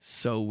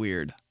 So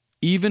weird.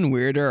 Even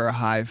weirder are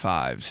high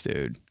fives,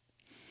 dude.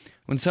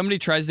 When somebody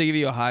tries to give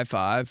you a high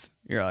five,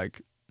 you're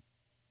like,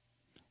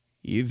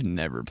 you've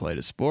never played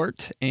a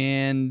sport,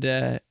 and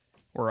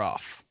we're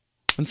off.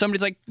 When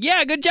somebody's like,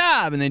 yeah, good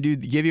job, and they do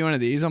give you one of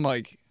these, I'm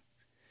like, you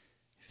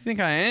think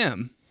I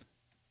am?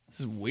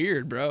 This is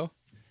weird, bro.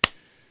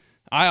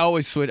 I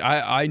always switch.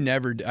 I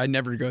never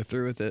go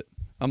through with it.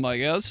 I'm like,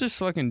 yeah, let's just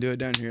fucking do it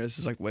down here. This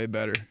is like way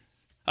better.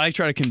 I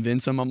try to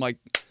convince them. I'm like,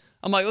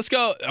 let's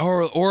go.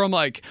 Or I'm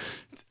like,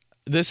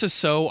 this is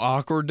so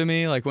awkward to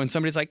me. Like when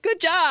somebody's like, good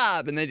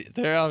job. And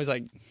they're always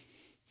like,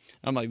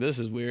 I'm like, this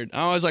is weird.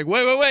 I'm always like,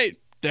 wait,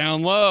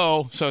 down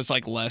low. So it's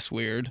like less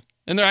weird.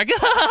 And they're like,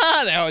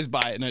 they always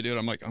buy it. And I do it.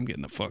 I'm like, I'm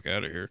getting the fuck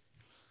out of here.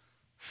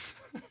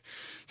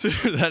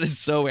 That is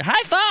so weird.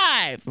 High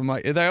five. I'm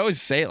like, they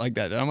always say it like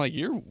that. I'm like,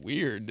 you're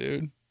weird,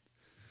 dude.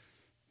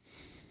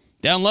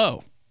 Down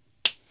low.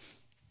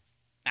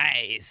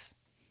 Nice.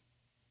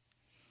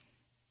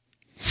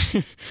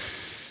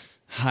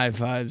 High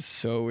five's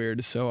so weird.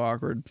 It's so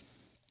awkward.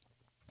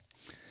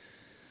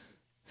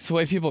 It's the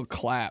way people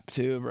clap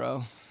too,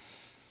 bro.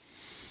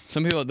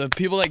 The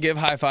people that give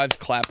high fives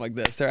clap like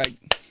this. They're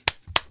like,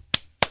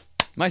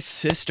 my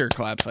sister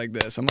claps like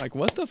this. I'm like,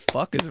 what the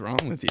fuck is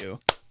wrong with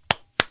you?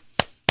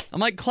 I'm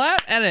like,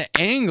 clap at an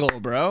angle,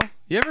 bro.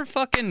 You ever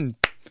fucking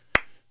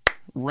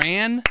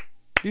ran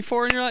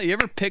before in your life? You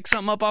ever pick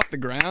something up off the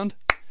ground?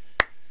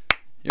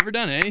 You ever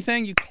done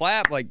anything? You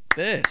clap like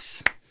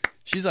this.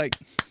 She's like,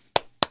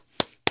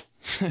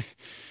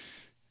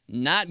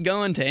 not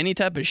going to any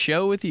type of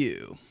show with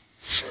you.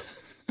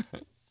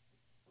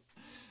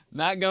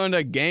 Not going to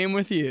a game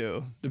with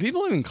you. Do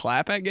people even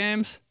clap at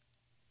games?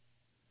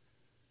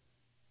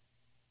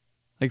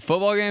 Like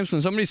football games,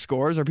 when somebody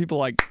scores, are people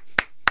like...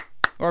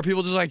 Or are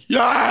people just like,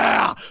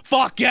 yeah,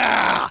 fuck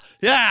yeah,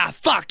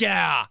 fuck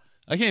yeah.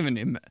 I can't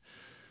even.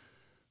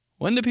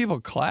 When do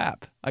people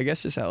clap? I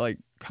guess just at like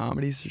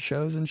comedy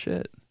shows and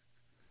shit.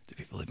 Do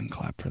people even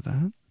clap for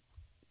that?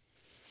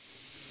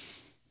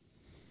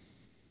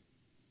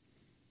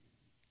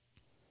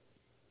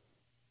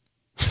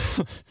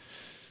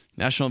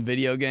 National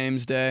Video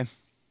Games Day.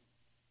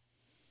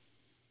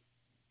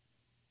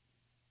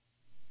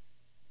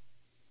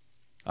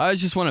 I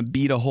just want to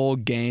beat a whole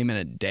game in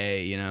a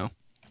day, you know?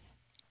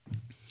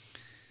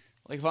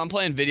 Like, if I'm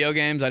playing video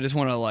games, I just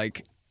want to,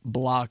 like,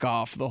 block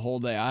off the whole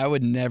day. I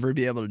would never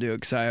be able to do it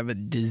because I have a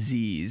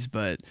disease,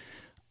 but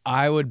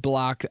I would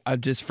block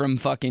just from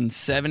fucking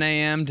 7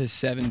 a.m. to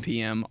 7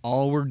 p.m.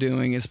 All we're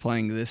doing is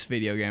playing this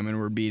video game, and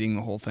we're beating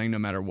the whole thing no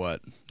matter what.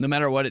 No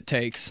matter what it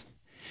takes.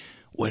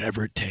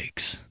 Whatever it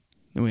takes.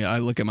 I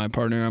look at my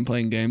partner I'm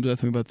playing games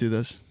with, and we both do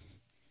this.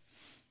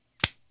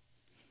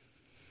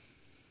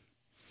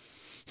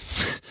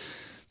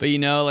 But you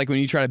know, like when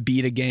you try to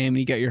beat a game and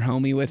you got your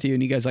homie with you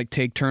and you guys like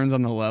take turns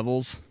on the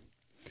levels.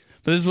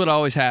 But this is what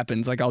always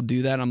happens. Like I'll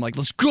do that. I'm like,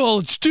 let's go.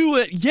 Let's do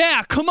it.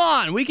 Yeah, come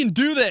on. We can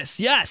do this.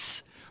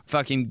 Yes.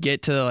 Fucking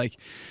get to like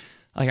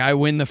I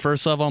win the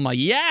first level. I'm like,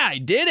 yeah, I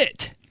did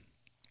it.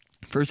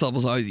 First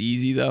level's always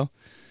easy though.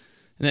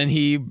 And then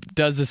he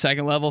does the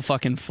second level,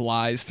 fucking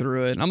flies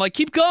through it. And I'm like,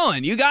 keep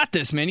going. You got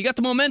this, man. You got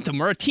the momentum.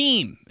 We're a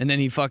team. And then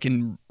he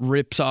fucking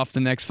rips off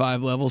the next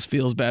 5 levels,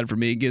 feels bad for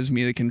me, gives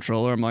me the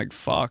controller. I'm like,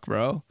 fuck,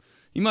 bro.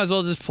 You might as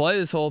well just play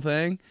this whole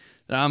thing.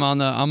 I'm on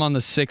the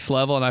 6th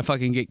level and I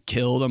fucking get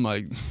killed. I'm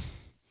like,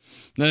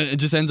 then it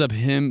just ends up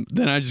him.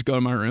 Then I just go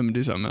to my room and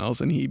do something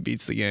else and he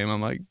beats the game. I'm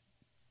like, good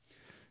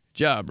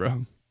job,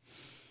 bro.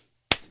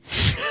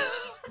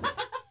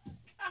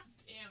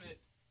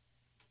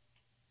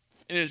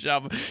 Finish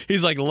up.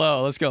 He's like,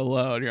 low. Let's go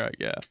low. And you're like,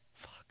 yeah.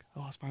 Fuck. I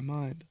lost my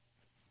mind.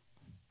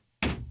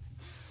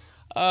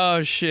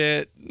 Oh,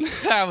 shit.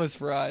 That was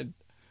fried.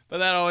 But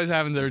that always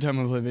happens every time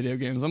I play video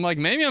games. I'm like,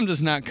 maybe I'm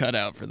just not cut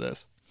out for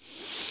this.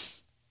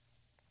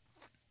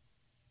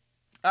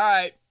 All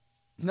right.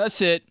 That's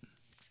it.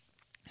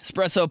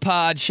 Espresso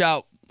pod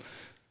shot.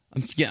 I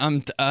think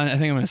I'm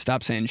going to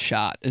stop saying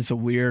shot. It's a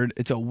weird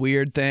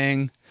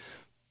thing.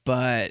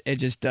 but it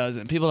just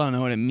doesn't. People don't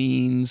know what it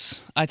means.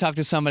 I talked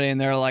to somebody and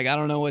they're like, I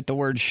don't know what the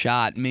word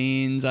shot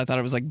means. I thought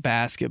it was like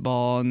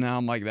basketball, and now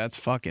I'm like, that's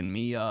fucking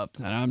me up.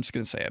 And I'm just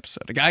gonna say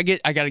episode. I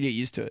gotta get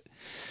used to it.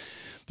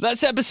 But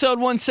that's episode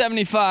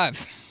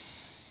 175.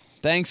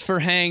 Thanks for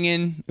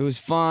hanging. It was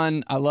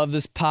fun. I love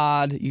this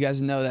pod. You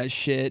guys know that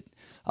shit.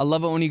 I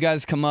love it when you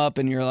guys come up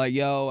and you're like,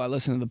 yo, I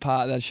listen to the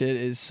pod. That shit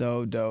is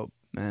so dope,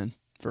 man.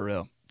 For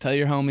real. Tell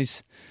your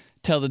homies.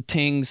 Tell the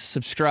tings.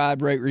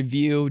 Subscribe, rate,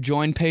 review.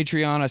 Join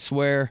Patreon, I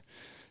swear.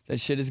 That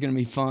shit is going to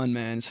be fun,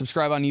 man.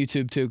 Subscribe on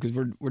YouTube, too, because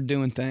we're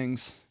doing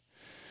things.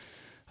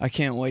 I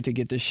can't wait to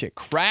get this shit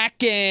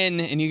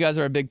cracking. And you guys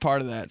are a big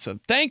part of that. So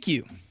thank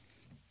you.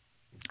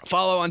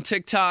 Follow on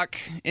TikTok,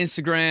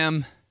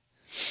 Instagram,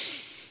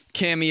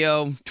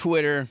 Cameo,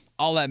 Twitter,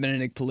 all that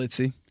Benedict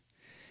Polizzi.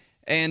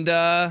 And,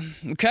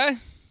 okay.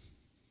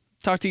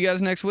 Talk to you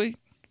guys next week.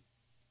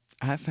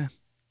 I have fun.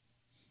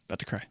 About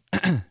to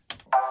cry.